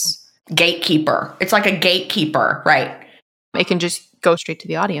this gatekeeper. It's like a gatekeeper, right? It can just go straight to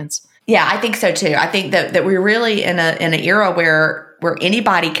the audience. Yeah, I think so too. I think that we're really in an era where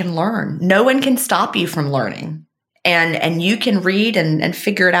anybody can learn. No one can stop you from learning. And you can read and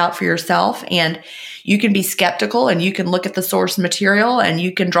figure it out for yourself. And you can be skeptical and you can look at the source material and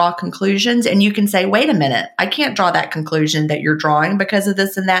you can draw conclusions and you can say, wait a minute, I can't draw that conclusion that you're drawing because of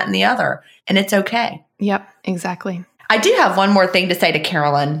this and that and the other. And it's okay. Yep, exactly. I do have one more thing to say to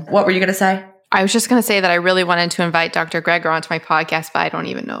Carolyn. What were you going to say? I was just going to say that I really wanted to invite Dr. Gregor onto my podcast, but I don't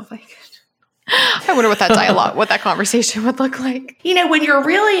even know if I could. I wonder what that dialogue, what that conversation would look like. When you're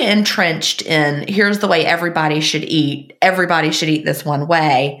really entrenched in, here's the way everybody should eat this one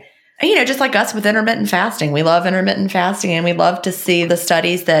way. Just like us with intermittent fasting. We love intermittent fasting and we love to see the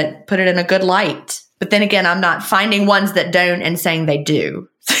studies that put it in a good light. But then again, I'm not finding ones that don't and saying they do.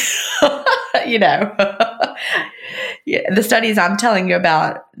 Yeah, the studies I'm telling you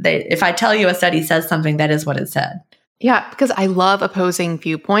about, if I tell you a study says something, that is what it said. Yeah, because I love opposing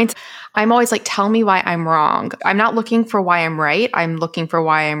viewpoints. I'm always like, tell me why I'm wrong. I'm not looking for why I'm right. I'm looking for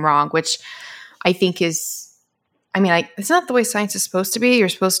why I'm wrong, which I think is, it's not the way science is supposed to be. You're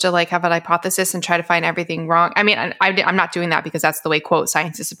supposed to have a hypothesis and try to find everything wrong. I'm not doing that because that's the way, quote,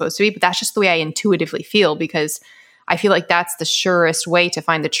 science is supposed to be, but that's just the way I intuitively feel because I feel like that's the surest way to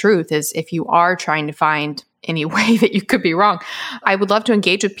find the truth is if you are trying to find any way that you could be wrong. I would love to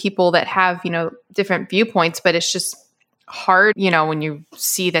engage with people that have, different viewpoints, but it's just hard, when you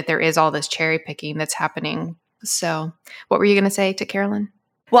see that there is all this cherry picking that's happening. So what were you going to say to Carolyn?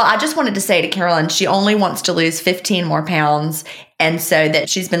 Well, I just wanted to say to Carolyn, she only wants to lose 15 more pounds. And so that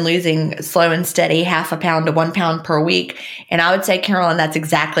she's been losing slow and steady, 0.5 pound to 1 pound per week. And I would say, Carolyn, that's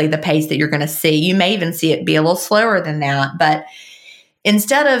exactly the pace that you're going to see. You may even see it be a little slower than that. But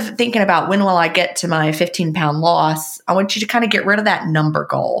instead of thinking about when will I get to my 15-pound loss, I want you to kind of get rid of that number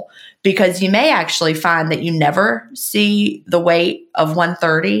goal because you may actually find that you never see the weight of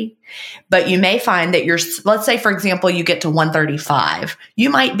 130, but you may find that let's say, for example, you get to 135. You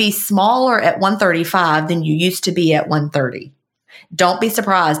might be smaller at 135 than you used to be at 130. Don't be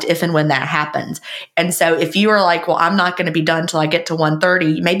surprised if and when that happens. And so if you are like, well, I'm not going to be done till I get to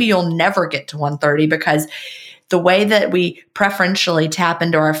 130, maybe you'll never get to 130 because the way that we preferentially tap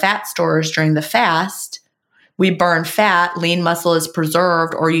into our fat stores during the fast, we burn fat, lean muscle is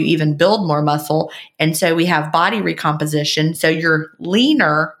preserved, or you even build more muscle. And so we have body recomposition. So you're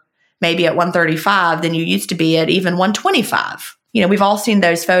leaner maybe at 135 than you used to be at even 125. We've all seen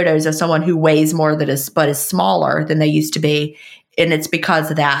those photos of someone who weighs more but is smaller than they used to be. And it's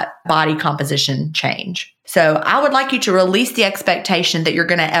because of that body composition change. So I would like you to release the expectation that you're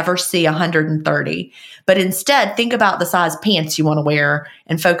going to ever see 130, but instead think about the size pants you want to wear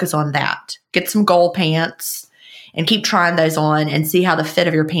and focus on that. Get some goal pants and keep trying those on and see how the fit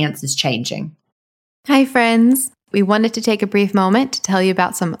of your pants is changing. Hi, friends. We wanted to take a brief moment to tell you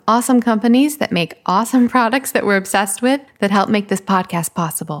about some awesome companies that make awesome products that we're obsessed with that help make this podcast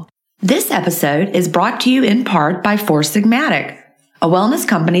possible. This episode is brought to you in part by Four Sigmatic, a wellness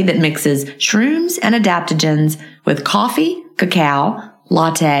company that mixes shrooms and adaptogens with coffee, cacao,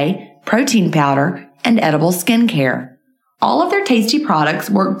 latte, protein powder, and edible skincare. All of their tasty products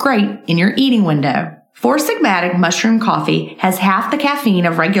work great in your eating window. Four Sigmatic mushroom coffee has half the caffeine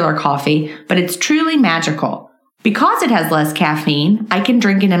of regular coffee, but it's truly magical. Because it has less caffeine, I can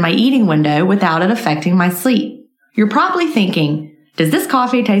drink it in my eating window without it affecting my sleep. You're probably thinking, does this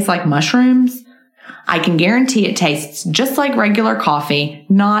coffee taste like mushrooms? I can guarantee it tastes just like regular coffee,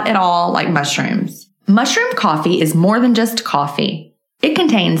 not at all like mushrooms. Mushroom coffee is more than just coffee. It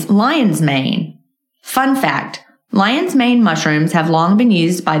contains lion's mane. Fun fact, lion's mane mushrooms have long been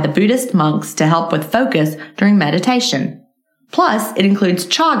used by the Buddhist monks to help with focus during meditation. Plus, it includes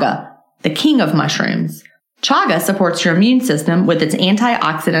chaga, the king of mushrooms. Chaga supports your immune system with its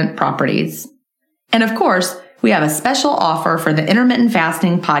antioxidant properties. And of course, we have a special offer for the Intermittent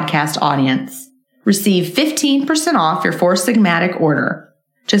Fasting podcast audience. Receive 15% off your Four Sigmatic order.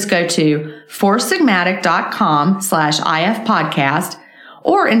 Just go to foursigmatic.com/IFpodcast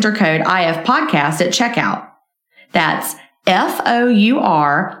or enter code IFpodcast at checkout. That's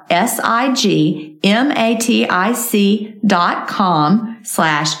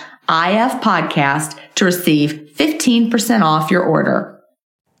FOURSIGMATIC.com/IFpodcast to receive 15% off your order.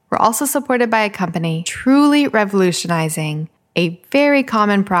 We're also supported by a company truly revolutionizing a very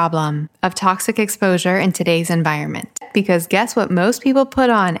common problem of toxic exposure in today's environment. Because guess what most people put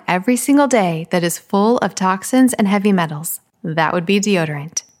on every single day that is full of toxins and heavy metals? That would be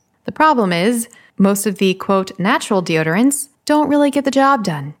deodorant. The problem is, most of the, quote, natural deodorants don't really get the job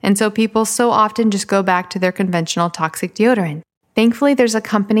done. And so people so often just go back to their conventional toxic deodorant. Thankfully, there's a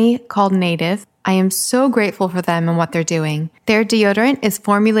company called Native. I am so grateful for them and what they're doing. Their deodorant is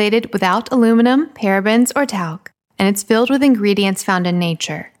formulated without aluminum, parabens, or talc, and it's filled with ingredients found in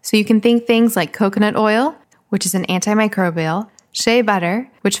nature. So you can think things like coconut oil, which is an antimicrobial, shea butter,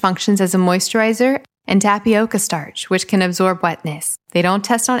 which functions as a moisturizer, and tapioca starch, which can absorb wetness. They don't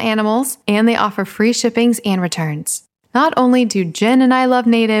test on animals, and they offer free shippings and returns. Not only do Jen and I love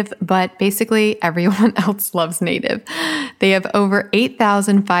Native, but basically everyone else loves Native. They have over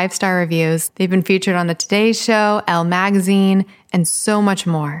 8,000 5-star reviews. They've been featured on the Today Show, Elle Magazine, and so much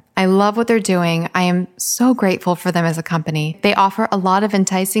more. I love what they're doing. I am so grateful for them as a company. They offer a lot of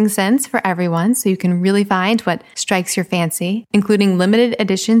enticing scents for everyone, so you can really find what strikes your fancy, including limited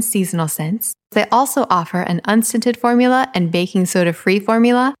edition seasonal scents. They also offer an unscented formula and baking soda-free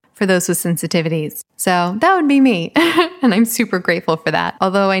formula for those with sensitivities. So that would be me, and I'm super grateful for that.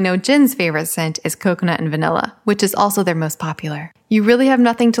 Although I know Jen's favorite scent is coconut and vanilla, which is also their most popular. You really have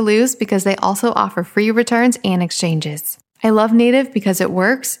nothing to lose because they also offer free returns and exchanges. I love Native because it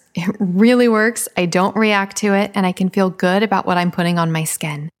works. It really works. I don't react to it, and I can feel good about what I'm putting on my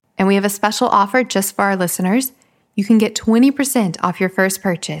skin. And we have a special offer just for our listeners. You can get 20% off your first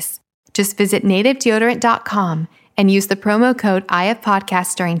purchase. Just visit nativedeodorant.com and use the promo code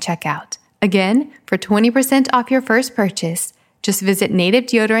IFPodcast during checkout. Again, for 20% off your first purchase, just visit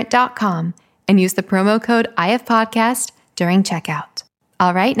nativedeodorant.com and use the promo code IFPodcast during checkout.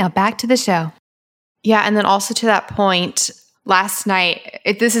 All right, now back to the show. Yeah, and then also to that point, last night,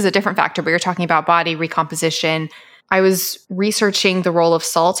 this is a different factor, but you're talking about body recomposition. I was researching the role of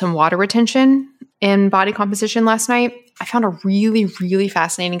salt and water retention in body composition last night. I found a really, really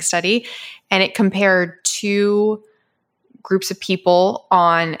fascinating study, and it compared two groups of people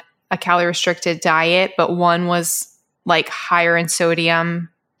on a calorie-restricted diet, but one was like higher in sodium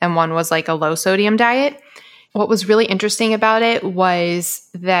and one was like a low sodium diet. What was really interesting about it was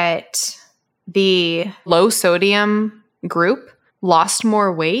that the low sodium group lost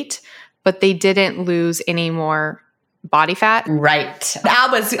more weight, but they didn't lose any more body fat. Right. I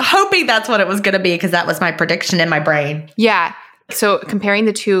was hoping that's what it was going to be because that was my prediction in my brain. Yeah. So comparing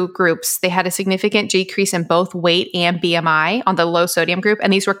the two groups, they had a significant decrease in both weight and BMI on the low sodium group,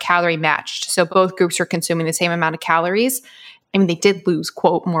 and these were calorie matched. So both groups were consuming the same amount of calories. I mean, they did lose,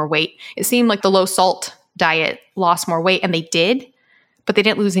 quote, more weight. It seemed like the low salt diet lost more weight, and they did, but they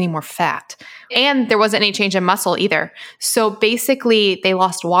didn't lose any more fat. And there wasn't any change in muscle either. So basically, they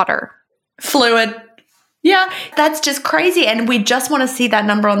lost water. Fluid. Yeah, that's just crazy. And we just want to see that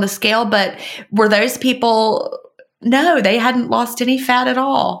number on the scale. But were those people No, they hadn't lost any fat at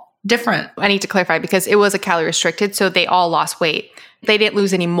all. Different. I need to clarify because it was a calorie restricted, so they all lost weight. They didn't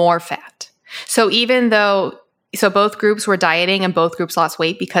lose any more fat. So both groups were dieting and both groups lost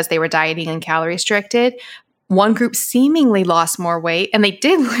weight because they were dieting and calorie restricted. One group seemingly lost more weight, and they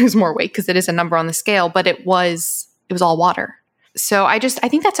did lose more weight because it is a number on the scale, but it was all water. So I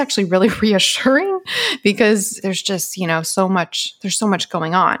think that's actually really reassuring because there's just, so much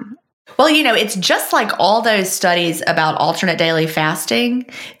going on. Well, it's just like all those studies about alternate daily fasting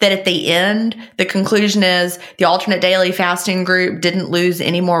that at the end, the conclusion is the alternate daily fasting group didn't lose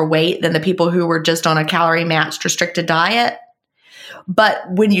any more weight than the people who were just on a calorie matched restricted diet. But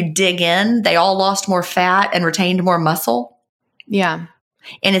when you dig in, they all lost more fat and retained more muscle. Yeah.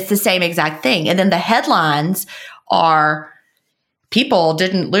 And it's the same exact thing. And then the headlines are people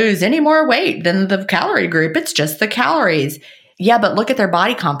didn't lose any more weight than the calorie group. It's just the calories. Yeah, but look at their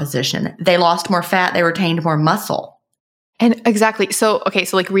body composition. They lost more fat. They retained more muscle. And exactly. So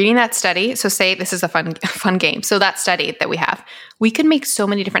like reading that study, so say this is a fun game. So that study that we have, we could make so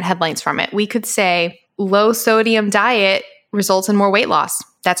many different headlines from it. We could say low sodium diet results in more weight loss.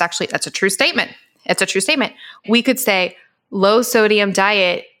 That's a true statement. It's a true statement. We could say low sodium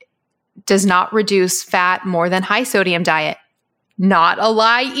diet does not reduce fat more than high sodium diet. Not a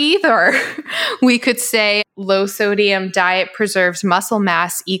lie either. We could say low sodium diet preserves muscle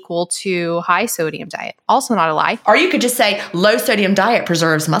mass equal to high sodium diet. Also not a lie. Or you could just say low sodium diet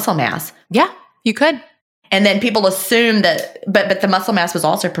preserves muscle mass. Yeah, you could. And then people assume that, but the muscle mass was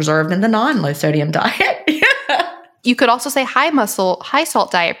also preserved in the non-low sodium diet. You could also say high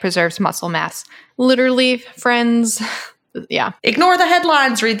salt diet preserves muscle mass. Literally, friends. Yeah. Ignore the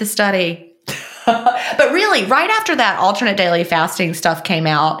headlines, read the study. But really, right after that alternate daily fasting stuff came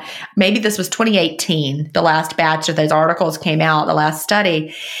out, maybe this was 2018, the last batch of those articles came out, the last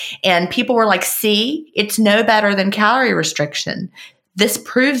study, and people were like, see, it's no better than calorie restriction. This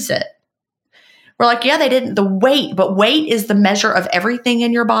proves it. We're like, yeah, they didn't, but weight is the measure of everything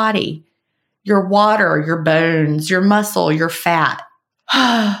in your body. Your water, your bones, your muscle, your fat.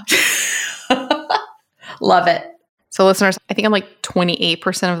 Love it. So listeners, I think I'm like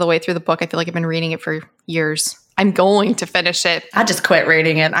 28% of the way through the book. I feel like I've been reading it for years. I'm going to finish it. I just quit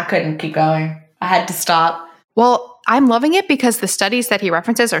reading it. I couldn't keep going. I had to stop. Well, I'm loving it because the studies that he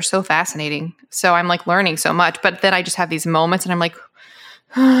references are so fascinating. So I'm like learning so much, but then I just have these moments and I'm like,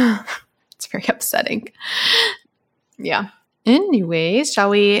 it's very upsetting. Yeah. Anyways, shall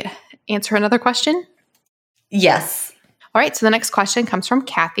we answer another question? Yes. All right. So the next question comes from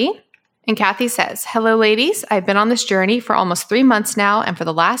Kathy. And Kathy says, hello, ladies. I've been on this journey for almost 3 months now, and for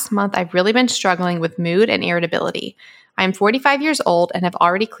the last month, I've really been struggling with mood and irritability. I am 45 years old and have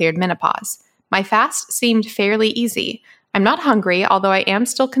already cleared menopause. My fast seemed fairly easy. I'm not hungry, although I am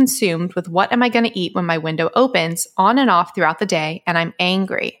still consumed with what am I going to eat when my window opens, on and off throughout the day, and I'm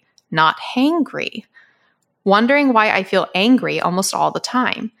angry, not hangry. Wondering why I feel angry almost all the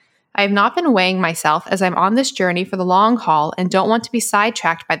time. I have not been weighing myself as I'm on this journey for the long haul and don't want to be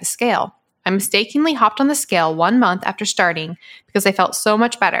sidetracked by the scale. I mistakenly hopped on the scale 1 month after starting because I felt so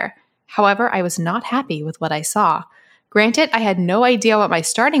much better. However, I was not happy with what I saw. Granted, I had no idea what my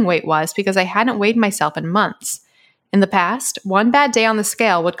starting weight was because I hadn't weighed myself in months. In the past, one bad day on the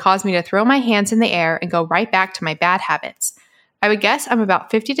scale would cause me to throw my hands in the air and go right back to my bad habits. I would guess I'm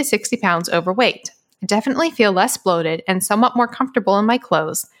about 50 to 60 pounds overweight. I definitely feel less bloated and somewhat more comfortable in my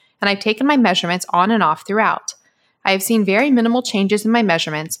clothes, and I've taken my measurements on and off throughout. I have seen very minimal changes in my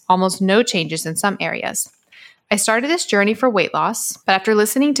measurements, almost no changes in some areas. I started this journey for weight loss, but after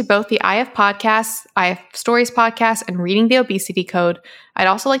listening to both the IF podcasts, IF Stories podcast, and reading the Obesity Code, I'd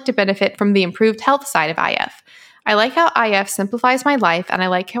also like to benefit from the improved health side of IF. I like how IF simplifies my life, and I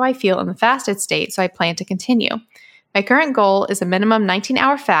like how I feel in the fasted state, so I plan to continue. My current goal is a minimum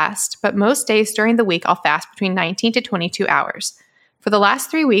 19-hour fast, but most days during the week I'll fast between 19 to 22 hours. For the last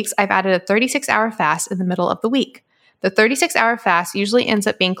 3 weeks, I've added a 36-hour fast in the middle of the week. The 36-hour fast usually ends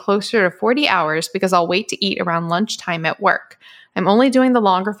up being closer to 40 hours because I'll wait to eat around lunchtime at work. I'm only doing the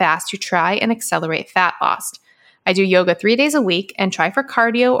longer fast to try and accelerate fat loss. I do yoga 3 days a week and try for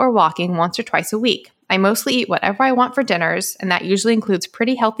cardio or walking once or twice a week. I mostly eat whatever I want for dinners, and that usually includes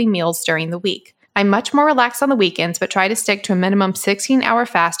pretty healthy meals during the week. I'm much more relaxed on the weekends, but try to stick to a minimum 16-hour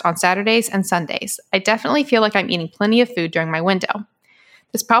fast on Saturdays and Sundays. I definitely feel like I'm eating plenty of food during my window.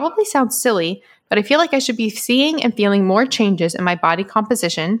 This probably sounds silly, but I feel like I should be seeing and feeling more changes in my body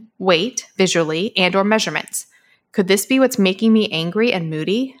composition, weight, visually, and/or measurements. Could this be what's making me angry and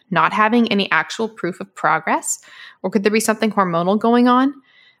moody, not having any actual proof of progress? Or could there be something hormonal going on?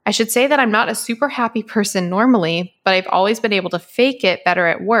 I should say that I'm not a super happy person normally, but I've always been able to fake it better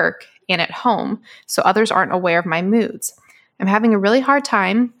at work, and at home, so others aren't aware of my moods. I'm having a really hard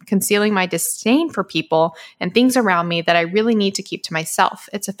time concealing my disdain for people and things around me that I really need to keep to myself.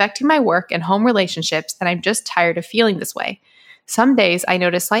 It's affecting my work and home relationships, and I'm just tired of feeling this way. Some days I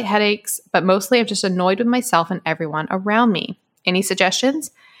notice slight headaches, but mostly I'm just annoyed with myself and everyone around me. Any suggestions?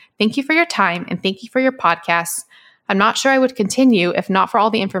 Thank you for your time, and thank you for your podcasts. I'm not sure I would continue if not for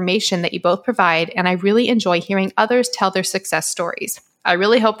all the information that you both provide, and I really enjoy hearing others tell their success stories. I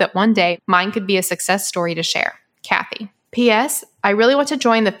really hope that one day mine could be a success story to share. Kathy. P.S. I really want to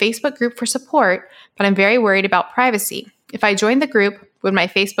join the Facebook group for support, but I'm very worried about privacy. If I join the group, would my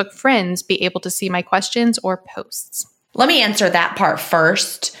Facebook friends be able to see my questions or posts? Let me answer that part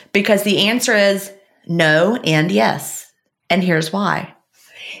first, because the answer is no and yes. And here's why.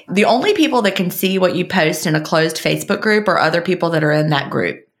 The only people that can see what you post in a closed Facebook group are other people that are in that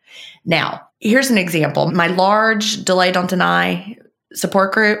group. Now, here's an example. My large Delay Don't Deny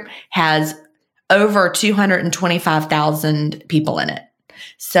support group has over 225,000 people in it.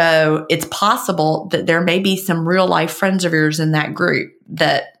 So it's possible that there may be some real life friends of yours in that group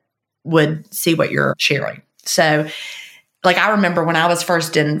that would see what you're sharing. So like I remember when I was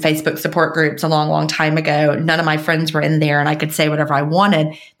first in Facebook support groups a long, long time ago, none of my friends were in there and I could say whatever I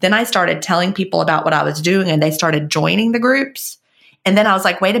wanted. Then I started telling people about what I was doing and they started joining the groups. And then I was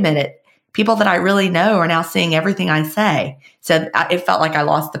like, wait a minute. People that I really know are now seeing everything I say. So it felt like I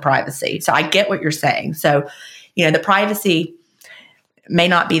lost the privacy. So I get what you're saying. So, the privacy may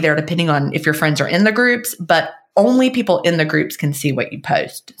not be there depending on if your friends are in the groups, but only people in the groups can see what you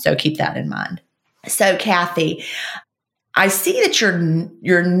post. So keep that in mind. So Kathy, I see that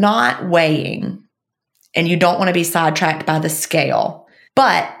you're not weighing and you don't want to be sidetracked by the scale,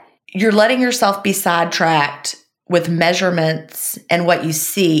 but you're letting yourself be sidetracked with measurements and what you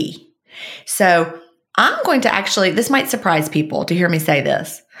see. So I'm going to this might surprise people to hear me say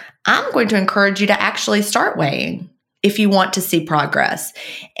this. I'm going to encourage you to actually start weighing if you want to see progress.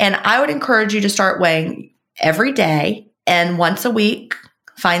 And I would encourage you to start weighing every day and once a week,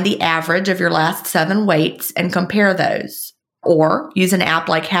 find the average of your last 7 weights and compare those. Or use an app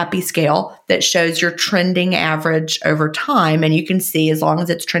like Happy Scale that shows your trending average over time. And you can see as long as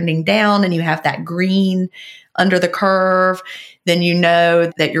it's trending down and you have that green under the curve, then you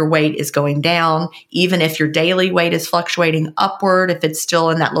know that your weight is going down. Even if your daily weight is fluctuating upward, if it's still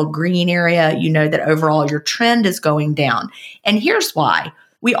in that little green area, you know that overall your trend is going down. And here's why.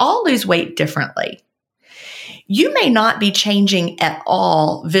 We all lose weight differently. You may not be changing at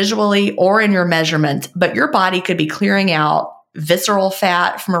all visually or in your measurements, but your body could be clearing out visceral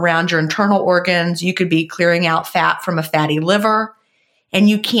fat from around your internal organs. You could be clearing out fat from a fatty liver, and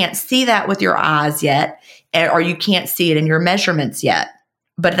you can't see that with your eyes yet, or you can't see it in your measurements yet.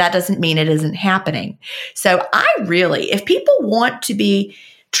 But that doesn't mean it isn't happening. So if people want to be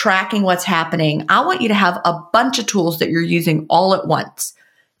tracking what's happening, I want you to have a bunch of tools that you're using all at once.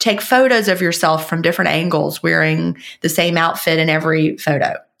 Take photos of yourself from different angles wearing the same outfit in every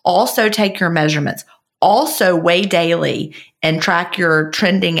photo. Also take your measurements. Also weigh daily and track your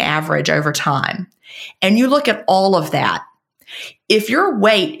trending average over time. And you look at all of that. If your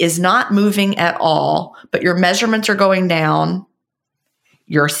weight is not moving at all, but your measurements are going down,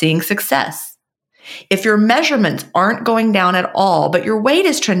 you're seeing success. If your measurements aren't going down at all, but your weight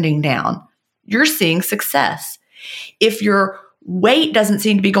is trending down, you're seeing success. If your weight doesn't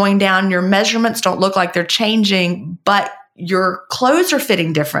seem to be going down, your measurements don't look like they're changing, but your clothes are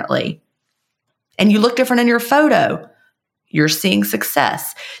fitting differently and you look different in your photo, you're seeing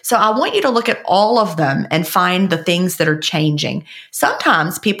success. So I want you to look at all of them and find the things that are changing.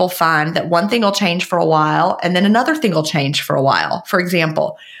 Sometimes people find that one thing will change for a while and then another thing will change for a while. For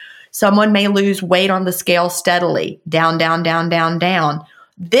example, someone may lose weight on the scale steadily, down, down, down, down, down.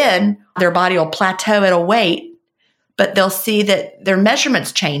 Then their body will plateau at a weight, but they'll see that their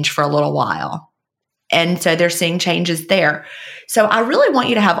measurements change for a little while. And so they're seeing changes there. So I really want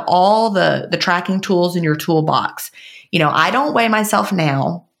you to have all the tracking tools in your toolbox. I don't weigh myself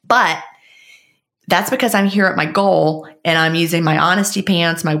now, but that's because I'm here at my goal and I'm using my honesty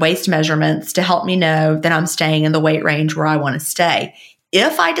pants, my waist measurements to help me know that I'm staying in the weight range where I want to stay.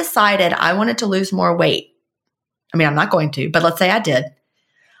 If I decided I wanted to lose more weight, I'm not going to, but let's say I did,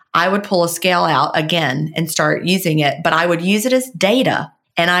 I would pull a scale out again and start using it, but I would use it as data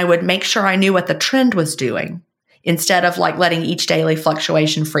and I would make sure I knew what the trend was doing instead of letting each daily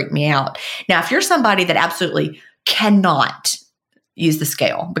fluctuation freak me out. Now, if you're somebody that absolutely cannot use the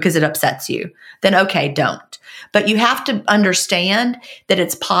scale because it upsets you, then okay, don't. But you have to understand that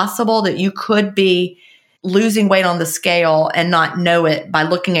it's possible that you could be losing weight on the scale and not know it by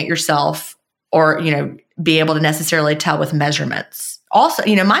looking at yourself or, be able to necessarily tell with measurements. Also,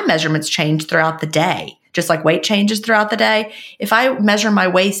 my measurements change throughout the day, just like weight changes throughout the day. If I measure my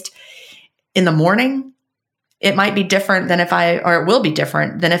waist in the morning, it might be different than or it will be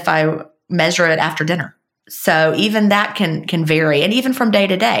different than if I measure it after dinner. So even that can vary. And even from day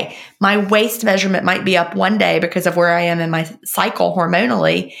to day, my waist measurement might be up one day because of where I am in my cycle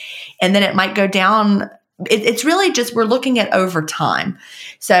hormonally. And then it might go down. It's really just, we're looking at over time.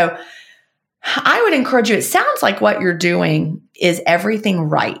 So I would encourage you, it sounds like what you're doing is everything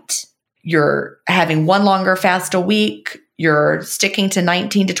right. You're having one longer fast a week. You're sticking to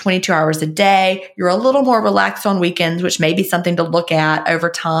 19 to 22 hours a day. You're a little more relaxed on weekends, which may be something to look at over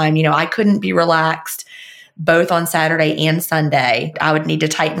time. I couldn't be relaxed both on Saturday and Sunday. I would need to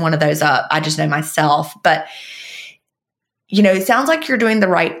tighten one of those up. I just know myself. But, it sounds like you're doing the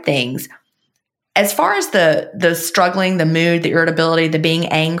right things. As far as the struggling, the mood, the irritability, the being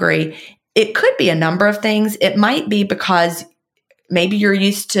angry, it could be a number of things. It might be because maybe you're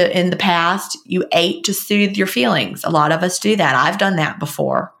used to, in the past, you ate to soothe your feelings. A lot of us do that. I've done that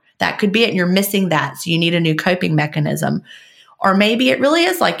before. That could be it. And you're missing that. So you need a new coping mechanism. Or maybe it really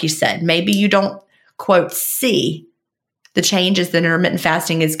is like you said. Maybe you don't, quote, see the changes that intermittent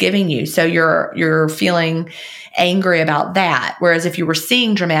fasting is giving you. So you're feeling angry about that. Whereas if you were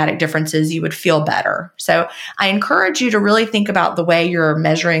seeing dramatic differences, you would feel better. So I encourage you to really think about the way you're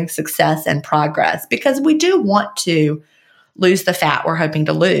measuring success and progress, because we do want to lose the fat we're hoping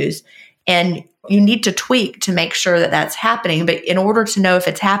to lose. And you need to tweak to make sure that that's happening. But in order to know if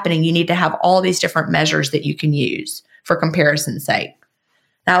it's happening, you need to have all these different measures that you can use for comparison's sake.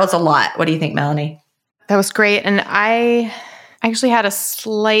 That was a lot. What do you think, Melanie? That was great. And I actually had a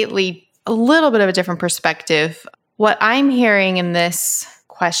little bit of a different perspective. What I'm hearing in this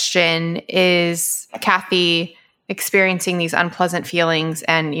question is Kathy experiencing these unpleasant feelings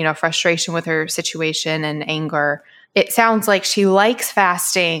and, frustration with her situation and anger. It sounds like she likes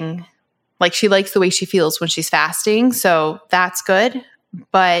fasting, like she likes the way she feels when she's fasting. So that's good.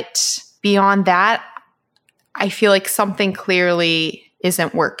 But beyond that, I feel like something clearly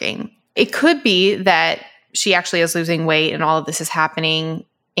isn't working. It could be that she actually is losing weight and all of this is happening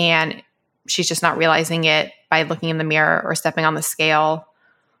and she's just not realizing it by looking in the mirror or stepping on the scale.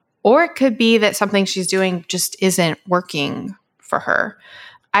 Or it could be that something she's doing just isn't working for her.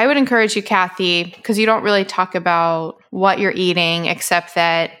 I would encourage you, Kathy, because you don't really talk about what you're eating, except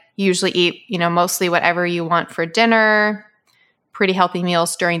that you usually eat, mostly whatever you want for dinner, pretty healthy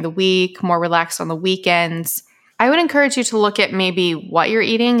meals during the week, more relaxed on the weekends. I would encourage you to look at maybe what you're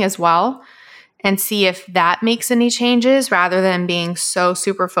eating as well and see if that makes any changes rather than being so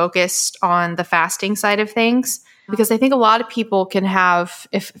super focused on the fasting side of things. Because I think a lot of people can have,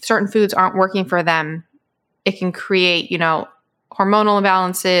 if certain foods aren't working for them, it can create, hormonal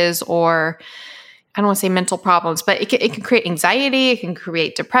imbalances, or I don't want to say mental problems, but it can create anxiety, it can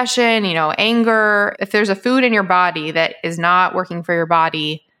create depression, anger. If there's a food in your body that is not working for your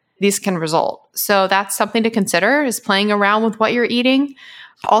body, these can result. So that's something to consider, is playing around with what you're eating.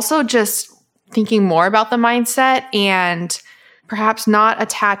 Also, just thinking more about the mindset and perhaps not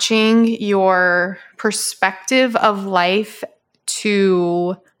attaching your perspective of life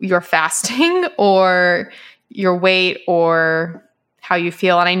to your fasting or your weight or how you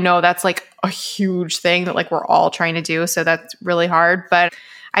feel. And I know that's like a huge thing that like we're all trying to do. So that's really hard. But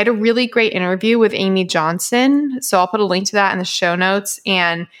I had a really great interview with Amy Johnson. So I'll put a link to that in the show notes.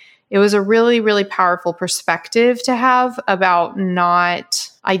 And it was a really, really powerful perspective to have about not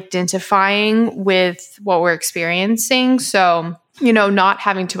identifying with what we're experiencing. So, not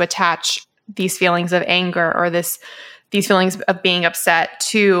having to attach these feelings of anger or these feelings of being upset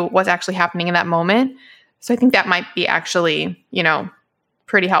to what's actually happening in that moment. So I think that might be actually,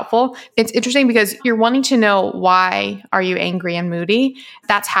 pretty helpful. It's interesting because you're wanting to know, why are you angry and moody?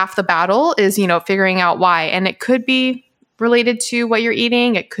 That's half the battle is, figuring out why. And it could be related to what you're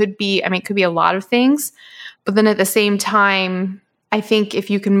eating. It could be a lot of things. But then at the same time, I think if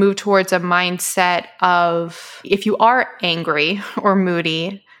you can move towards a mindset of, if you are angry or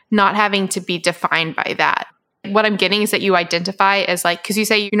moody, not having to be defined by that. What I'm getting is that you identify as because you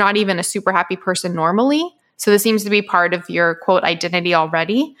say you're not even a super happy person normally. So this seems to be part of your quote identity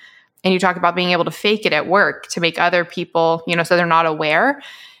already. And you talk about being able to fake it at work to make other people, so they're not aware.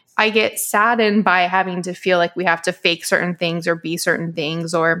 I get saddened by having to feel like we have to fake certain things or be certain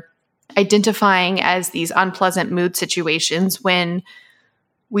things, or identifying as these unpleasant mood situations when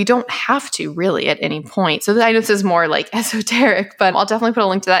we don't have to really at any point. So I know this is more like esoteric, but I'll definitely put a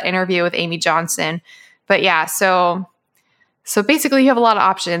link to that interview with Amy Johnson. But yeah, so basically you have a lot of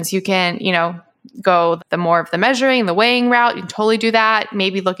options. You can, go the more of the measuring, the weighing route, you can totally do that.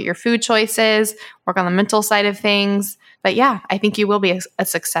 Maybe look at your food choices, work on the mental side of things. But yeah, I think you will be a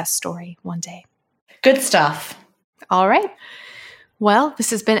success story one day. Good stuff. All right. Well, this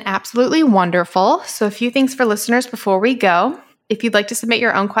has been absolutely wonderful. So a few things for listeners before we go. If you'd like to submit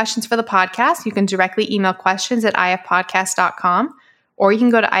your own questions for the podcast, you can directly email questions at ifpodcast.com, or you can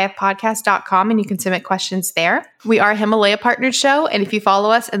go to ifpodcast.com and you can submit questions there. We are a Himalaya partnered show, and if you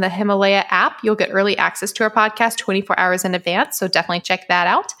follow us in the Himalaya app, you'll get early access to our podcast 24 hours in advance, so definitely check that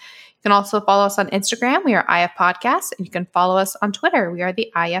out. You can also follow us on Instagram. We are IF Podcast, and you can follow us on Twitter. We are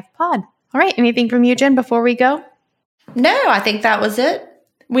the IF Pod. All right, anything from you, Jen, before we go? No, I think that was it.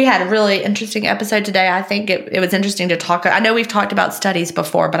 We had a really interesting episode today. I think it was interesting to talk. I know we've talked about studies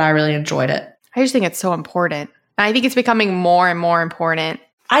before, but I really enjoyed it. I just think it's so important. And I think it's becoming more and more important.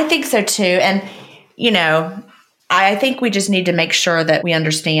 I think so too. And, I think we just need to make sure that we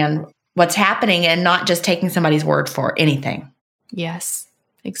understand what's happening and not just taking somebody's word for anything. Yes,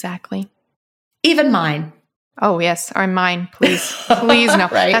 exactly. Even mine. Oh, yes. Or mine, please. Please, no.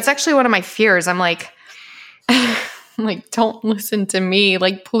 Right? That's actually one of my fears. I'm like, don't listen to me.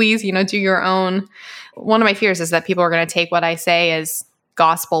 Like, please, do your own. One of my fears is that people are going to take what I say as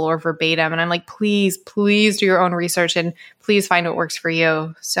gospel or verbatim. And I'm like, please do your own research and please find what works for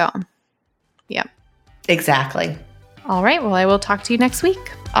you. So, yeah. Exactly. All right. Well, I will talk to you next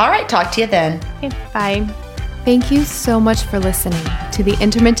week. All right. Talk to you then. Okay, bye. Thank you so much for listening to the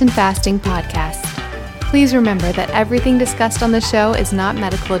Intermittent Fasting Podcast. Please remember that everything discussed on the show is not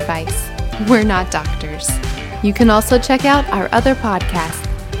medical advice. We're not doctors. You can also check out our other podcasts,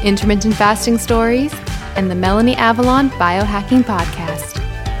 Intermittent Fasting Stories and the Melanie Avalon Biohacking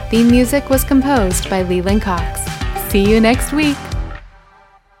Podcast. Theme music was composed by Leland Cox. See you next week.